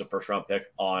they used a first-round pick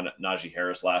on Najee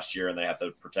Harris last year, and they have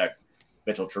to protect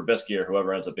Mitchell Trubisky or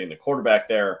whoever ends up being the quarterback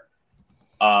there.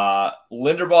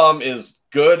 Linderbaum is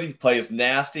good. He plays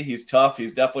nasty. He's tough.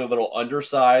 He's definitely a little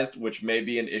undersized, which may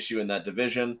be an issue in that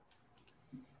division.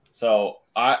 So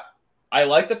I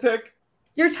like the pick.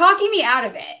 You're talking me out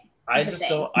of it. I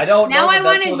don't. Now I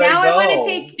want to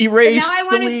take. Erase. Now I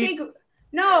want to take.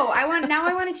 No, I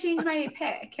want to change my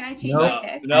pick. Can I change No, my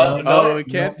pick? no, we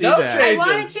can't do no that. I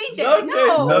want changes. to change it.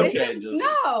 No No, changes.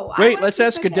 no. Wait, let's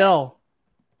ask Goodell.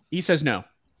 He says no.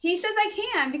 He says I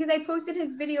can because I posted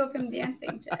his video of him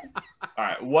dancing. Jay. All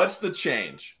right, what's the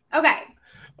change? Okay.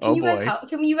 Oh, you guys boy. help?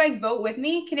 Can you guys vote with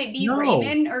me? Can it be No.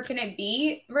 Raymond or can it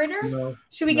be Ritter? No.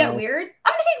 Should we No. get weird?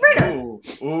 I'm gonna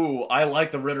take Ritter. Ooh, I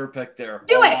like the Ritter pick there.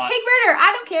 Do a it. lot. Take Ritter.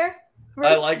 I don't care.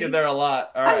 I like it there a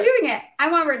lot. All I'm right. doing it. I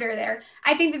want Ritter there.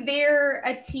 I think that they're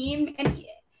a team. And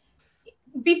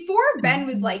before Ben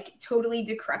was like totally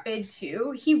decrepit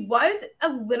too, he was a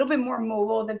little bit more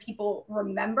mobile than people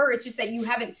remember. It's just that you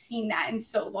haven't seen that in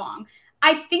so long.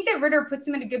 I think that Ritter puts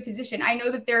him in a good position. I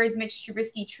know that there is Mitch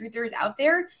Trubisky truthers out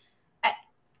there.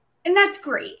 And that's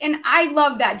great. And I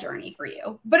love that journey for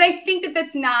you. But I think that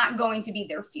that's not going to be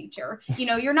their future. You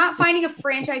know, you're not finding a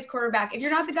franchise quarterback. If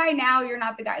you're not the guy now, you're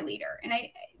not the guy later. And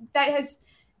that has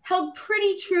held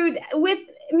pretty true with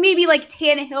maybe like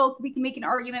Tannehill, we can make an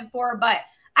argument for. But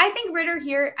I think Ritter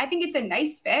here, I think it's a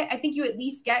nice fit. I think you at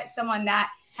least get someone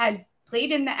that has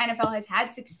played in the NFL, has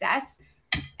had success,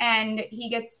 and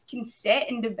he can sit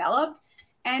and develop.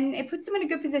 And it puts him in a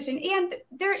good position. And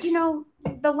there, you know,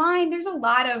 the line, there's a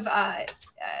lot of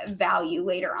value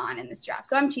later on in this draft.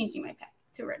 So I'm changing my pick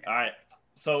to Ritter. All right.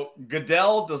 So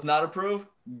Goodell does not approve.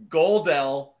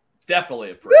 Goldell definitely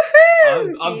approves.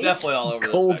 I'm definitely all over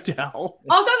this. Goldell.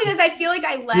 Also because I feel like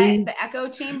I let the echo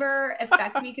chamber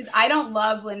affect me because I don't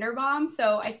love Linderbaum.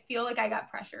 So I feel like I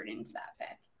got pressured into that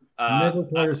pick. Never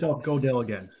call yourself Goldell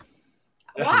again.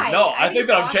 Why? No, I think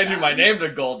that I'm awesome. changing my name to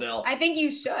Goldell. I think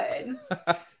you should.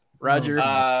 Roger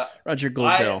Goldell. Roger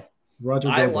Goldell.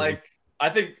 I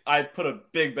think I put a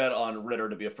big bet on Ritter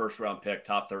to be a first-round pick,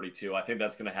 top 32. I think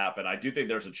that's going to happen. I do think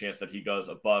there's a chance that he goes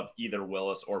above either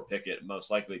Willis or Pickett,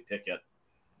 most likely Pickett,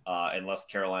 unless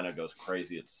Carolina goes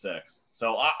crazy at 6.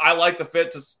 So I like the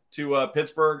fit to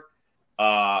Pittsburgh.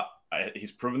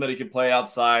 He's proven that he can play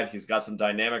outside. He's got some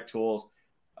dynamic tools.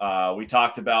 We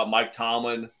talked about Mike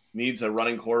Tomlin needs a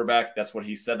running quarterback. That's what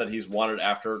he said that he's wanted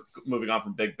after moving on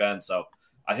from Big Ben. So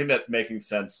I think that making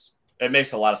sense. It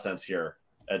makes a lot of sense here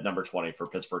at number 20 for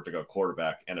Pittsburgh to go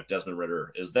quarterback. And if Desmond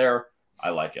Ritter is there, I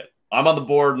like it. I'm on the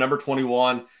board, number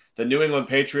 21, the New England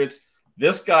Patriots.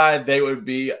 This guy, they would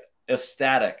be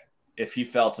ecstatic if he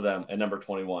fell to them at number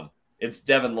 21. It's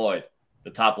Devin Lloyd, the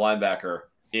top linebacker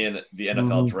in the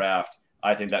NFL draft.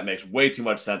 I think that makes way too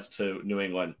much sense to New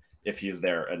England if he is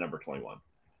there at number 21.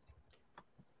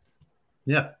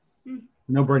 Yeah.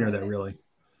 No brainer there, really.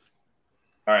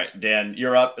 All right, Dan,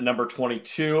 you're up at number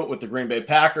 22 with the Green Bay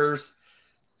Packers.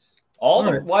 All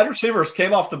the wide receivers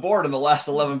came off the board in the last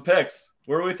 11 picks.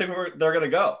 Where do we think they're going to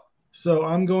go? So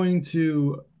I'm going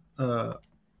to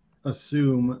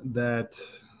assume that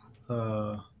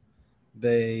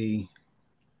they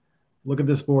look at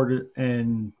this board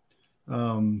and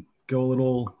tilt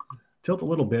a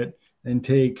little bit and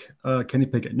take Kenny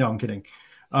Pickett. No, I'm kidding.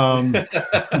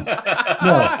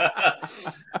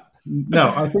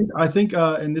 No, I think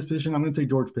in this position, I'm going to take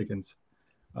George Pickens.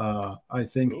 I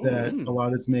think that a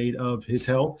lot is made of his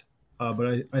health,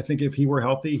 but I think if he were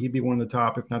healthy, he'd be one of the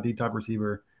top, if not the top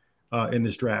receiver in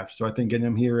this draft. So I think getting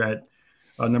him here at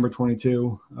number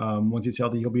 22, once he's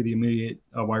healthy, he'll be the immediate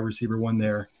wide receiver one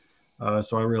there.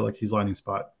 So I really like his landing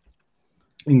spot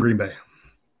in Green Bay.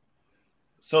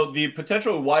 So the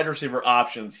potential wide receiver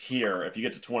options here, if you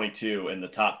get to 22 and the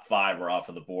top 5 are off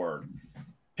of the board,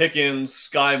 Pickens,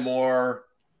 Sky Moore.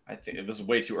 I think this is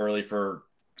way too early for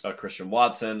Christian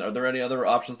Watson. Are there any other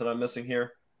options that I'm missing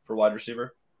here for wide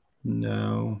receiver?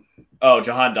 No. Oh,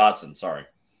 Jahan Dotson. Sorry.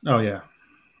 Oh, yeah.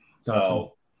 Dotson.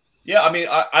 So, yeah, I mean,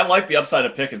 I like the upside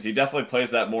of Pickens. He definitely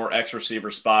plays that more X receiver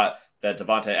spot that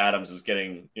Devontae Adams is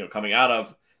getting, coming out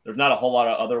of. There's not a whole lot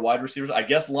of other wide receivers. I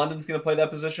guess London's going to play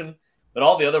that position, but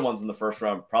all the other ones in the first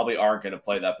round probably aren't going to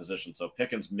play that position. So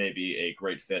Pickens may be a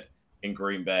great fit in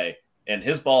Green Bay. And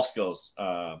his ball skills,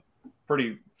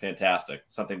 pretty fantastic.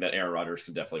 Something that Aaron Rodgers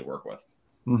can definitely work with.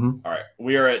 Mm-hmm. All right.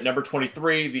 We are at number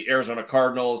 23, the Arizona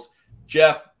Cardinals.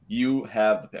 Jeff, you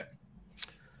have the pick.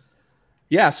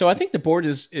 Yeah, so I think the board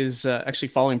is actually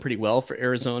falling pretty well for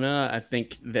Arizona. I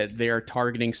think that they are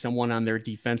targeting someone on their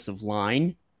defensive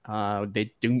line.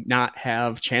 They do not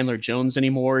have Chandler Jones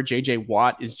anymore. J.J.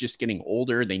 Watt is just getting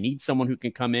older. They need someone who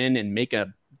can come in and make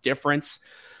a difference.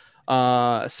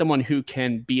 Someone who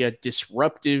can be a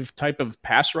disruptive type of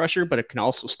pass rusher, but it can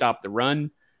also stop the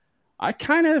run. I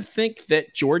kind of think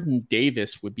that Jordan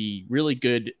Davis would be really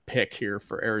good pick here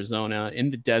for Arizona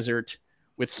in the desert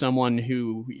with someone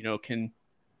who, can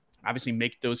obviously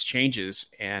make those changes.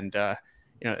 And,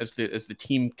 as the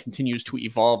team continues to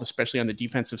evolve, especially on the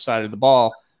defensive side of the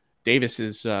ball, Davis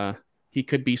is he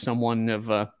could be someone of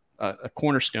a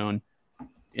cornerstone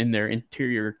in their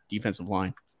interior defensive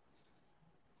line.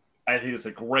 I think it's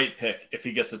a great pick if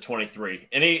he gets to 23.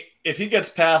 And if he gets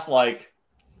past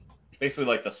basically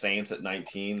like the Saints at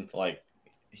 19, like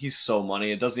he's so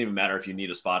money. It doesn't even matter if you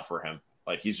need a spot for him.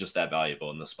 Like he's just that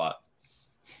valuable in this spot.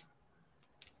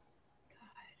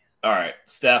 All right,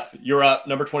 Steph, you're up.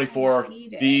 Number 24,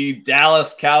 the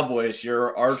Dallas Cowboys,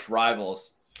 your arch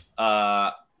rivals.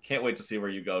 Can't wait to see where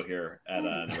you go here at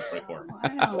number 24.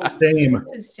 Same.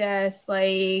 This is just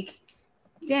like,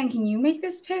 Dan, can you make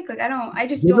this pick? Like, I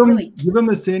just Give don't him, really. Give him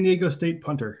the San Diego State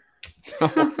punter.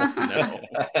 No.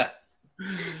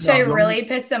 Should I really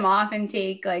piss them off and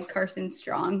take like Carson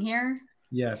Strong here?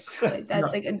 Yes. Like,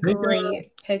 that's like a Take,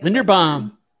 great pick.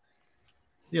 Linderbaum.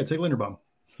 Yeah, take Linderbaum.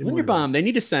 Linderbaum. They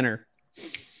need a center.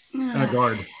 And a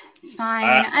guard.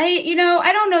 Fine.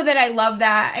 I don't know that I love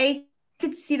that. I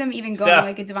could see them even going Steph,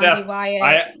 like a Devontae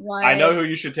Wyatt. I know who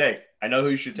you should take.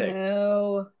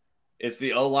 No. It's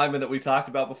the O lineman that we talked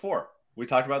about before. We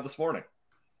talked about this morning.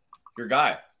 Your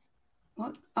guy.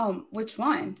 What? Oh, which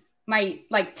one? My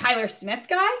Tyler Smith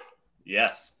guy?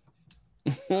 Yes.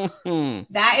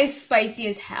 That is spicy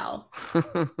as hell.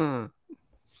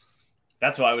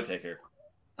 That's who I would take here.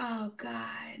 Oh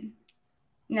God.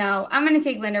 No, I'm gonna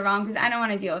take Linderbaum because I don't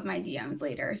want to deal with my DMs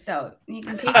later. So you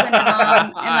can take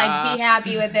Linderbaum and be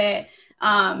happy with it.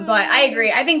 But I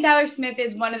agree. I think Tyler Smith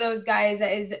is one of those guys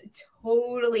that is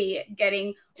totally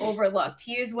getting overlooked.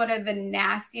 He is one of the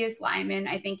nastiest linemen,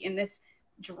 I think, in this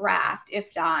draft, if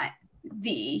not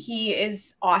he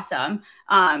is awesome.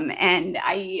 And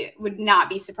I would not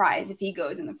be surprised if he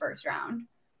goes in the first round.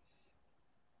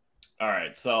 All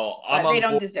right. So they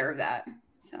don't deserve that.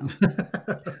 So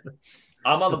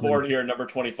I'm on the board here, number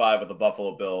 25 with the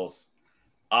Buffalo Bills.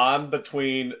 I'm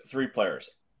between three players.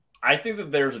 I think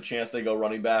that there's a chance they go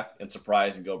running back and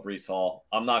surprise and go Breece Hall.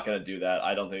 I'm not going to do that.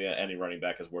 I don't think any running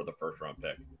back is worth a first-round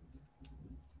pick.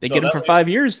 They get him for 5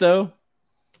 years, though.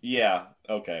 Yeah.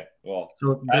 Okay. Well,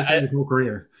 so that's his whole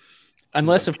career.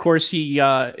 Unless, of course, he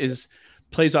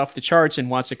plays off the charts and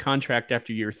wants a contract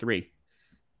after year 3.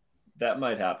 That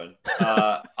might happen.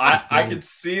 I could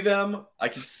see them. I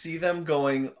could see them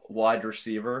going wide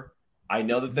receiver. I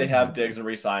know that they have Diggs and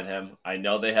re-sign him. I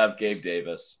know they have Gabe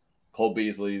Davis. Cole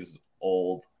Beasley's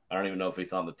old. I don't even know if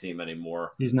he's on the team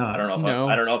anymore. He's not. I don't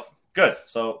know if good.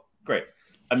 So great.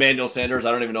 Emmanuel Sanders.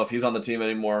 I don't even know if he's on the team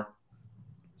anymore.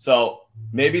 So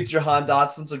maybe Jahan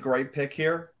Dotson's a great pick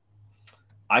here.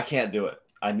 I can't do it.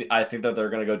 I think that they're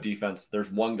going to go defense.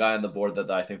 There's one guy on the board that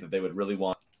I think that they would really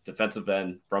want. Defensive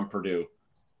end from Purdue,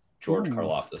 George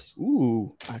Karlaftis.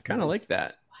 Ooh, I kind of like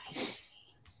that.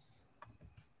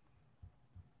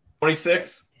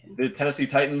 26, the Tennessee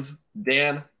Titans.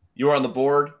 Dan, you are on the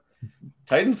board.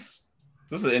 Titans,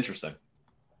 this is interesting.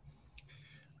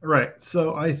 Right.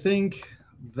 So I think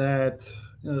that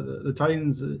the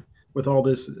Titans, with all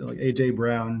this like A.J.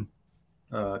 Brown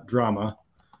drama,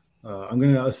 I'm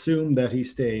going to assume that he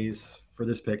stays for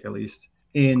this pick at least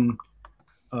in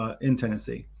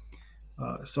Tennessee.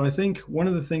 So I think one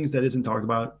of the things that isn't talked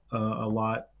about a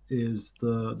lot is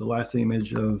the lasting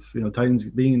image of Titans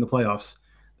being in the playoffs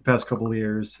the past couple of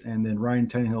years, and then Ryan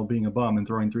Tannehill being a bum and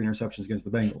throwing 3 interceptions against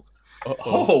the Bengals.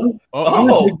 So I'm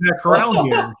going to take Matt Corral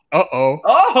here.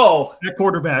 That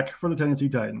quarterback for the Tennessee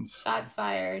Titans. Shots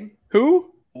fired.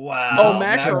 Who? Wow. Oh,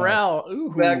 Matt Corral.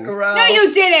 Ooh. Matt Corral. No,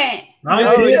 you didn't.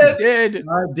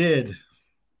 I did.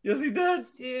 Yes, he did.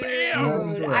 Dude,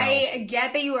 I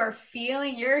get that you are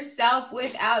feeling yourself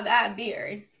without that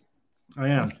beard. I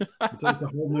am. It's a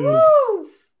whole new. Woo!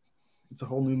 It's a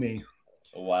whole new me.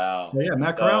 Wow. But yeah,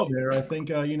 Matt Corral there. I think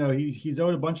he's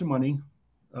owed a bunch of money.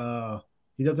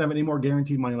 He doesn't have any more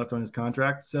guaranteed money left on his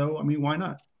contract. So I mean, why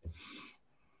not?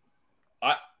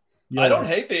 I don't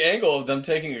hate the angle of them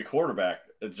taking a quarterback.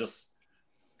 It just,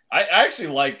 I actually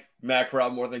like Matt Corral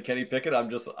more than Kenny Pickett.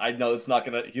 I know he's not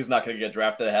gonna get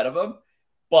drafted ahead of him,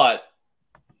 but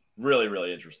really,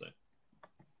 really interesting.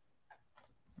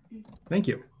 Thank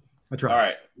you. I tried. All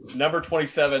right, number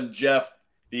 27, Jeff,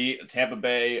 the Tampa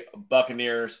Bay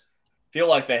Buccaneers feel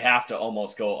like they have to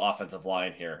almost go offensive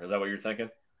line here. Is that what you're thinking?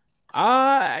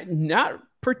 Not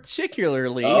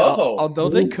particularly. Although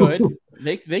they could.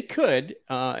 They could.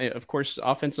 Of course,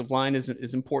 offensive line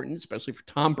is important, especially for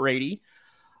Tom Brady.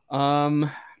 What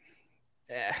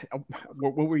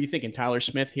were you thinking? Tyler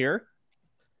Smith here?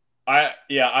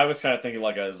 I was kind of thinking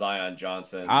like a Zion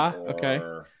Johnson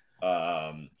or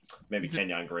maybe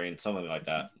Kenyon Green, something like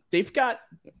that. They've got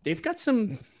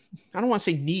some, I don't want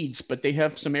to say needs, but they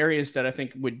have some areas that I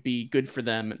think would be good for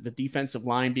them. The defensive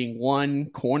line being one,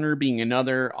 corner being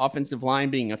another, offensive line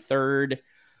being a third.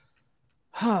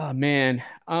 Oh man.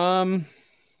 I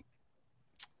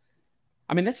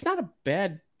mean, that's not a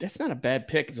bad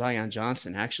pick, Zion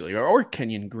Johnson, actually, or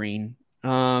Kenyon Green.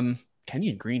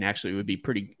 Kenyon Green actually would be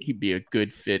he'd be a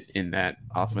good fit in that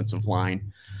offensive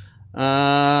line.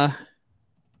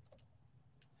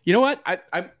 You know what?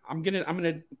 I'm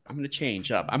gonna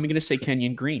change up. I'm gonna say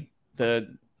Kenyon Green,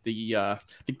 the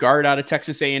guard out of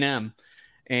Texas A&M,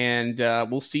 and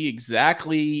we'll see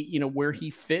exactly where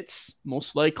he fits.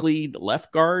 Most likely the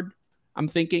left guard. I'm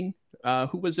thinking.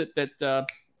 Who was it that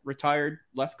retired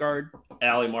left guard?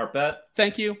 Ali Marpet.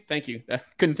 Thank you. I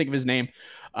couldn't think of his name.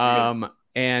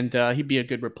 And he'd be a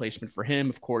good replacement for him.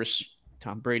 Of course,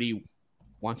 Tom Brady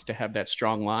wants to have that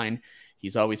strong line.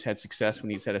 He's always had success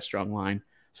when he's had a strong line.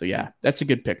 So, yeah, that's a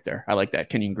good pick there. I like that.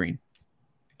 Kenyon Green.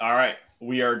 All right.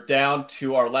 We are down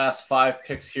to our last 5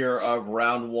 picks here of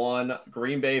round 1.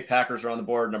 Green Bay Packers are on the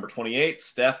board, number 28.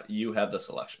 Steph, you have the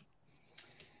selection.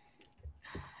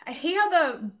 I hate how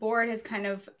the board has kind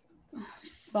of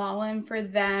fallen for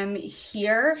them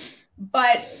here,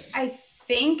 but I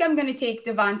think I'm going to take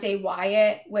Devontae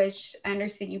Wyatt, which I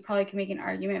understand you probably can make an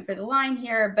argument for the line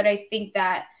here, but I think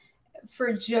that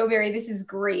for Joe Barry, this is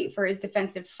great for his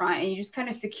defensive front, and you just kind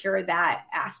of secure that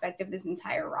aspect of this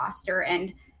entire roster.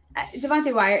 And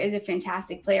Devontae Wyatt is a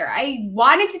fantastic player. I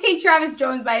wanted to take Travis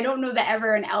Jones, but I don't know that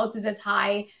everyone else is as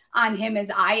high on him as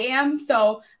I am.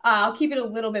 So I'll keep it a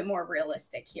little bit more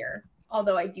realistic here,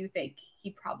 although I do think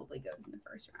he probably goes in the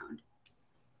first round.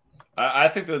 I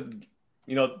think that,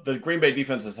 the Green Bay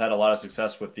defense has had a lot of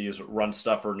success with these run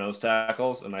stuffer nose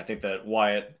tackles, and I think that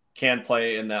Wyatt can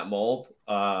play in that mold.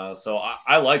 So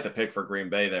I like the pick for Green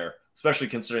Bay there, especially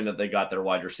considering that they got their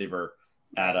wide receiver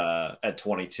at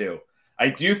 22. I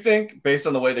do think, based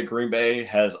on the way that Green Bay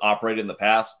has operated in the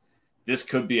past, this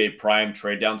could be a prime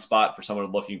trade down spot for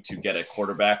someone looking to get a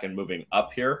quarterback and moving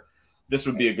up here. This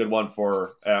would be a good one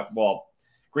for,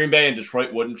 Green Bay and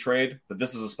Detroit wouldn't trade, but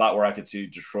this is a spot where I could see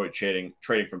Detroit trading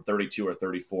from 32 or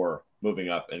 34, moving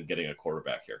up and getting a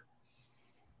quarterback here.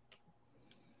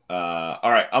 All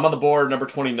right, I'm on the board, number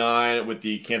 29, with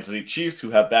the Kansas City Chiefs, who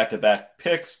have back-to-back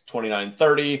picks,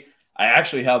 29-30. I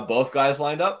actually have both guys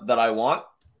lined up that I want,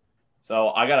 so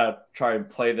I got to try and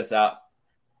play this out,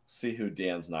 see who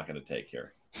Dan's not going to take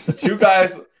here. The two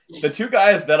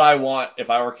guys that I want if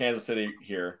I were Kansas City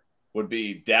here would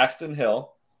be Daxton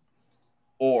Hill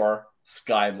or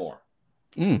Sky Moore.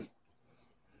 I'm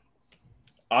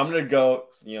going to go,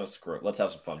 screw it. Let's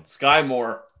have some fun. Sky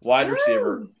Moore, wide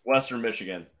receiver, Western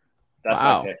Michigan. That's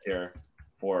my pick here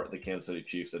for the Kansas City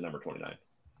Chiefs at number 29.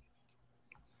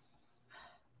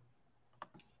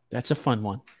 That's a fun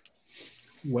one.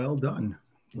 Well done.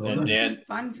 And Dan,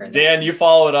 fun for Dan, you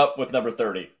follow it up with number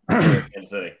 30, Kansas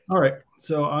City. All right.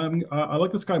 So I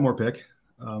like the Sky Moore pick.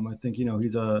 I think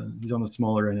he's on the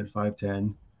smaller end at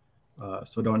 5'10".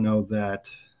 So I don't know that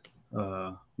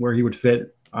where he would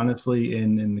fit, honestly,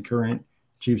 in the current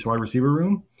Chiefs wide receiver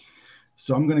room.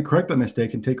 So I'm going to correct that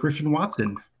mistake and take Christian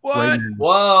Watson. What? Right,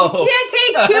 Whoa. You can't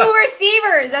take 2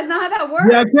 receivers. That's not how that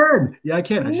works. Yeah, I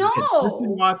can. No.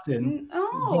 Christian Watson.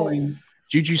 No.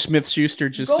 Juju Smith-Schuster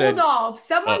just said. Goldolf.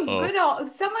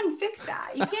 Someone fix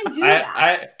that. You can't do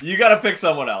that. You got to pick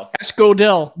someone else. Ask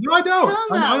Godell. No, I don't. Hell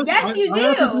no. Yes, you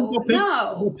do.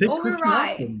 We'll pick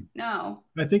Override. No.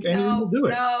 I think anyone will do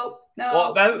it. No.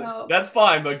 Well, that's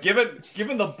fine, but given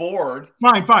the board.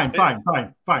 Fine.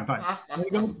 I'm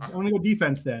gonna go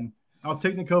defense then. I'll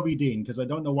take Nakobe Dean because I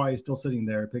don't know why he's still sitting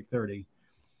there at pick 30,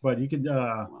 but he could,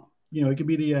 he could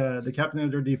be the captain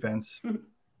of their defense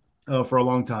for a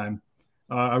long time.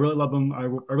 I really love him. I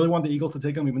really want the Eagles to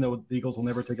take him, even though the Eagles will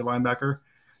never take a linebacker.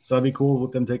 So I'd be cool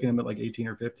with them taking him at like 18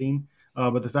 or 15.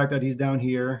 But the fact that he's down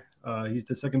here, he's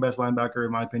the second best linebacker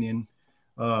in my opinion.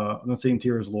 On the same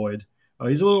tier as Lloyd.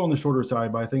 He's a little on the shorter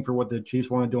side, but I think for what the Chiefs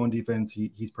want to do on defense,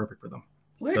 he's perfect for them.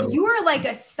 You are like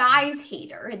a size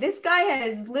hater. This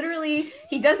guy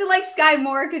he doesn't like Sky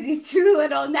Moore because he's too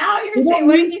little. Now you're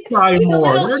saying he's a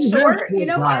little short. You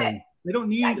know what? They don't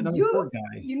need another short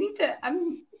guy. You need to.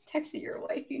 I'm texting your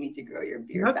wife. You need to grow your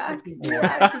beard back. You're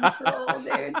out of control,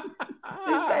 dude. This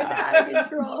guy's out of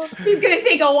control. He's gonna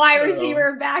take a wide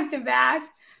receiver back to back.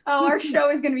 Oh, our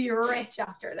show is gonna be rich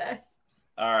after this.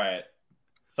 All right.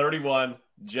 31,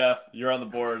 Jeff, you're on the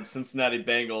board. Cincinnati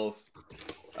Bengals.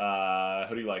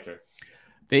 Who do you like here?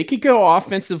 They could go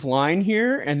offensive line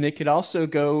here, and they could also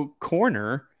go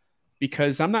corner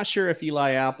because I'm not sure if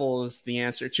Eli Apple is the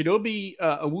answer. Chidobe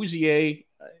Awuzie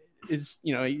is,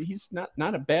 he's not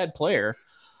a bad player.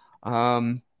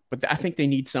 But I think they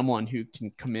need someone who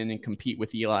can come in and compete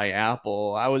with Eli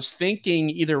Apple. I was thinking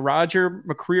either Roger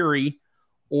McCreary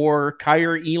or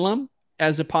Kyer Elam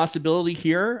as a possibility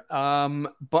here.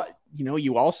 But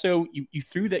you also you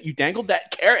threw that, you dangled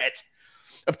that carrot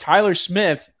of Tyler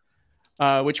Smith,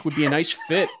 which would be a nice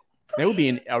fit. That would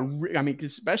be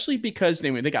especially because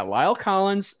they got Lyle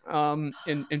Collins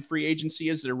in free agency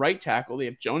as their right tackle. They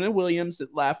have Jonah Williams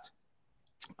that left.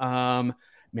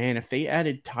 Man, if they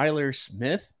added Tyler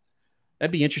Smith,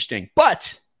 that'd be interesting.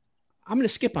 But I'm going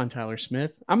to skip on Tyler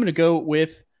Smith. I'm going to go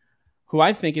with who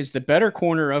I think is the better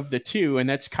corner of the two, and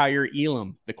that's Kaiir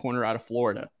Elam, the corner out of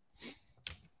Florida.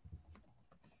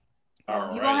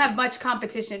 You won't have much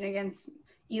competition against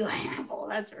Eli Apple,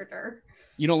 that's for sure.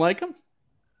 You don't like him?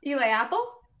 Eli Apple?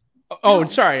 Oh, No.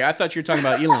 Sorry. I thought you were talking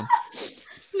about Elam.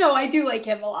 No, I do like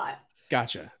him a lot.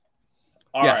 Gotcha.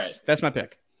 All yes, right. That's my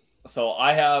pick. So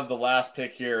I have the last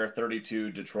pick here,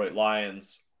 32 Detroit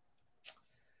Lions.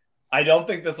 I don't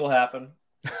think this will happen.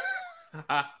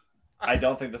 I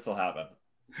don't think this will happen.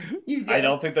 You do. I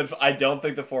don't think the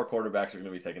 4 quarterbacks are going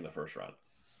to be taken the first round.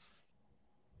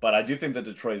 But I do think that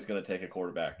Detroit is going to take a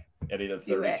quarterback at either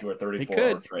 32 or 34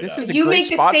 or trade This out. is a You great make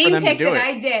the spot for same them to pick do that it.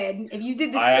 I did. If you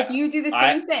did this, if you do the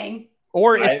same thing.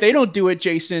 Or if they don't do it,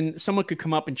 Jason, someone could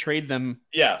come up and trade them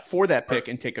Yes, for that pick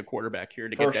and take a quarterback here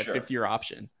to get that sure. fifth-year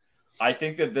option. I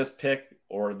think that this pick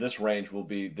or this range will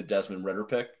be the Desmond Ridder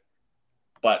pick,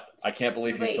 but I can't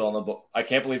believe he's still on the board. I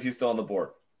can't believe he's still on the board.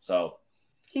 So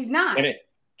He's not.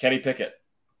 Kenny Pickett,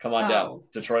 come on down.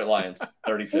 Detroit Lions,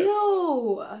 32.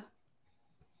 Ew.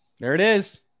 There it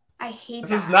is. I hate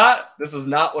This that. is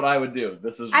not what I would do.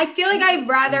 I feel like I'd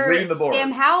rather reading the board.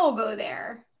 Sam Howell go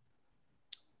there.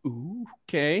 Ooh,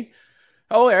 okay.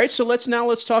 Oh, all right. So let's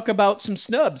talk about some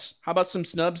snubs. How about some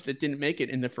snubs that didn't make it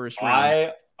in the first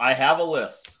round? I have a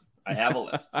list. You have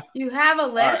a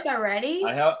list already?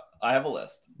 I have a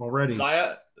list already.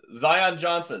 Zion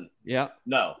Johnson. Yeah.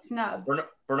 No. Snub.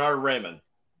 Bernard Raymond.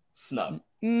 Snub.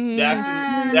 Mm,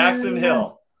 Daxton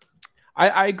Hill.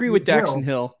 I agree with Daxton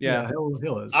Hill. Yeah.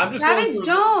 Hill is. I'm just Travis going through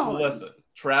Jones. the list.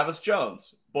 Travis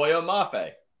Jones. Boyo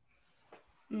Mafe.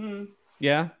 Mm.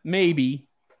 Yeah, maybe.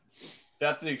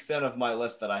 That's the extent of my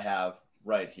list that I have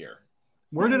right here.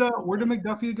 Where did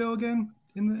McDuffie go again?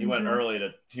 He went early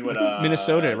to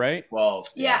Minnesota, right? 12.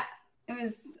 Yeah. It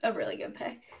was a really good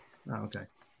pick. Oh, okay.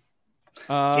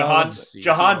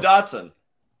 Jahan Dotson.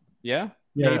 Yeah.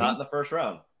 Yeah. Not in the first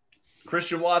round.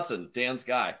 Christian Watson, Dan's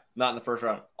guy, not in the first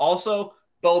round. Also,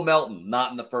 Bo Melton,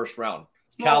 not in the first round.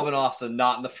 Calvin Austin,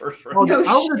 not in the first round. No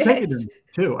I would have shit. taken him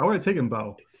too. I would have taken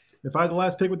Bo. If I had the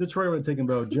last pick with Detroit, I would have taken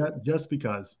Bo just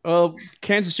because. Well,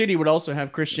 Kansas City would also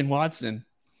have Christian Watson.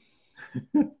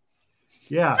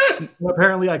 Yeah. Well,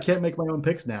 apparently, I can't make my own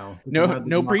picks now. No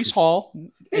Breece Hall.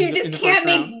 You just can't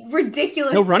make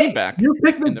ridiculous No running picks. back. You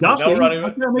pick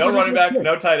McDuffie. No running back,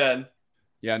 no tight end.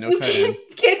 Yeah, no tight end.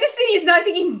 Kansas City is not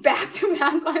taking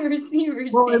back-to-back wide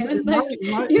receivers, Well, Dan.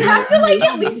 You have to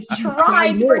at least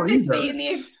try to participate in the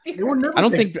They would experience. never I don't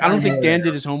take think Sky Dan Moore.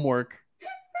 did his homework.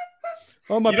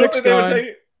 Oh, my You don't pick's think they would gone.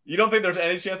 take? You don't think there's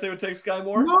any chance they would take Sky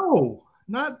Moore? No,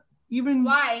 not even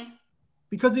Why?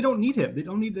 because they don't need him. They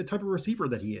don't need the type of receiver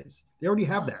that he is. They already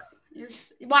have that.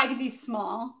 Why? Because he's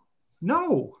small.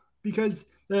 No, because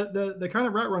the kind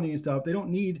of route running and stuff, they don't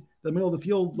need the middle of the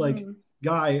field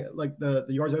guy, like the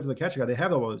yards after the catch guy. They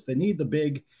have all those. They need the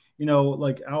big,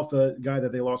 alpha guy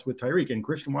that they lost with Tyreek, and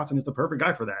Christian Watson is the perfect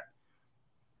guy for that.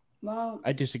 Well,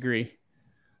 I disagree.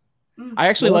 I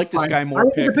actually like the Sky Moore I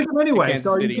need pick. to pick him anyway, Kansas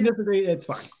so City. you can disagree. It's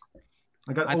fine.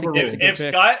 I got I think overruled. that's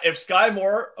a good If Sky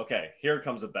Moore, okay, here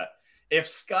comes a bet. If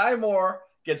Sky Moore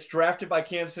gets drafted by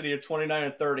Kansas City at 29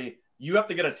 and 30, you have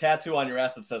to get a tattoo on your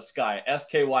ass that says Sky,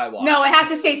 SKYY. no, it has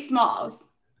to say Smalls.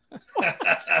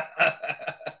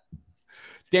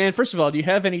 Dan, first of all, do you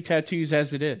have any tattoos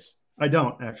as it is? I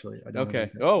don't actually. I don't Okay.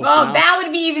 have Oh, Oh, wow. that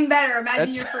would be even better. Imagine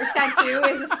That's- your first tattoo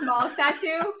is a small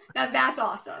tattoo. Now that's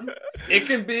awesome. It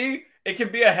can be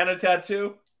a henna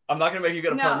tattoo. I'm not gonna make you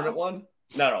get a No. permanent one.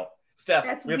 No. Steph,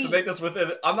 That's we have to weak. make this with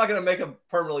it. I'm not gonna make him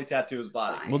permanently tattoo his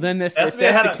body. Fine. Well, then if That's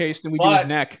that's the the case, then we do but- his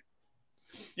neck.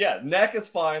 Yeah, neck is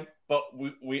fine, but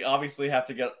we obviously have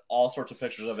to get all sorts of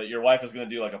pictures of it. Your wife is gonna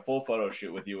do like a full photo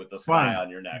shoot with you with the sky Fine. on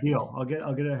your neck. Deal. I'll get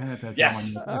a hand tattoo.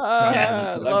 Yes. on you.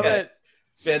 Yes. Love Okay. it.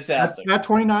 Fantastic. At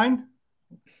 29.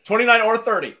 29 or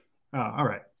 30. Oh, all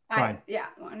right. Fine. Yeah,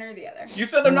 one or the other. You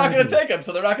said they're not gonna take him,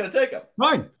 so they're not gonna take him.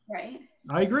 Fine. Right.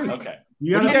 I agree. Okay.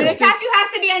 You What do And gotta you the guys tattoo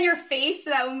has to be on your face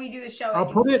so that when we do the show, I I'll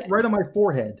can put see it right on my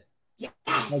forehead. Yes.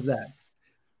 How's that?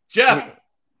 Jeff,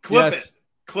 clip Yes. it.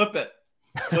 Clip it.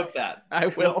 Clip that. I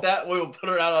will. Clip that. We will put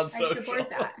it out on I social. support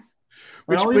that.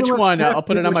 Which I'll even let one? Steph I'll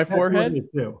put pick it on which my tattoo forehead? it is,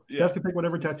 too. Yeah. Steph can pick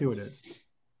whatever tattoo it is.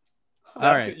 Steph,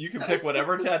 All right. you can pick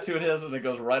whatever tattoo it is, and it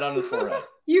goes right on his forehead.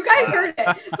 You guys heard it.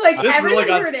 Like, everyone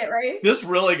heard it, right? This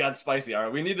really got spicy. All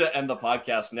right, we need to end the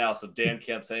podcast now so Dan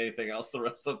can't say anything else the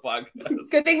rest of the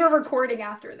podcast. Good thing we're recording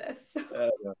after this.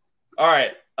 All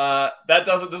right. That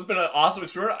does it. This has been an awesome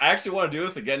experience. I actually want to do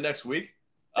this again next week.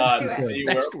 To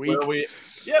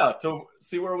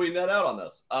see where we net out on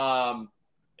this.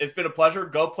 It's been a pleasure.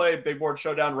 Go play Big Board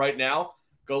Showdown right now.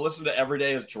 Go listen to Every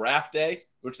Day is Draft Day,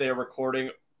 which they are recording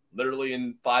literally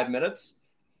in 5 minutes.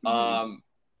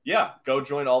 Yeah, go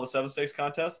join all the 7 stakes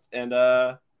contests. And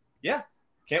yeah,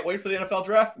 can't wait for the NFL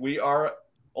draft. We are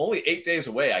only 8 days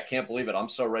away. I can't believe it. I'm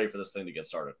so ready for this thing to get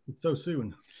started. It's so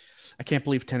soon. I can't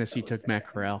believe Tennessee took Matt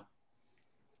Corral.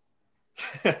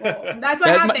 Well, that's what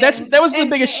happened. That was the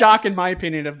biggest shock, in my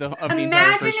opinion, of the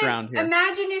entire first round here.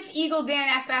 Imagine if Eagle Dan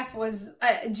FF was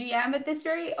a GM at this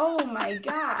rate. Oh my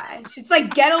gosh. It's like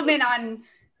Gettleman on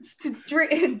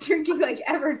drinking like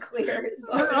Everclear.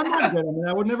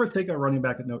 I would never take a running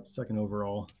back at second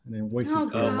overall and then waste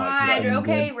his career. God.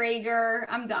 Okay, Rager.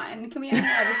 I'm done. Can we end the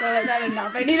episode? That's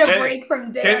enough. I need a break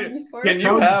from Dan.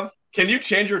 Can you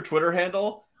change your Twitter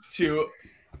handle to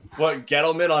what,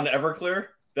 Gettleman on Everclear?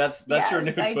 That's your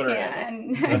new Twitter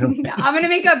handle. I'm gonna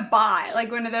make a bot, like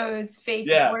one of those fake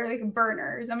like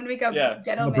burners. I'm gonna make a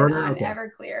Gettleman on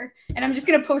Everclear, and I'm just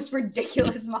gonna post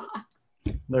ridiculous mocks.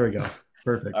 There we go.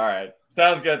 Perfect. All right,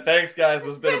 sounds good. Thanks, guys.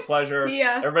 This has been a pleasure. See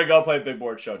ya. Everybody, go play Big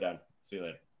Board Showdown. See you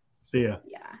later. See ya.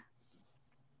 Yeah.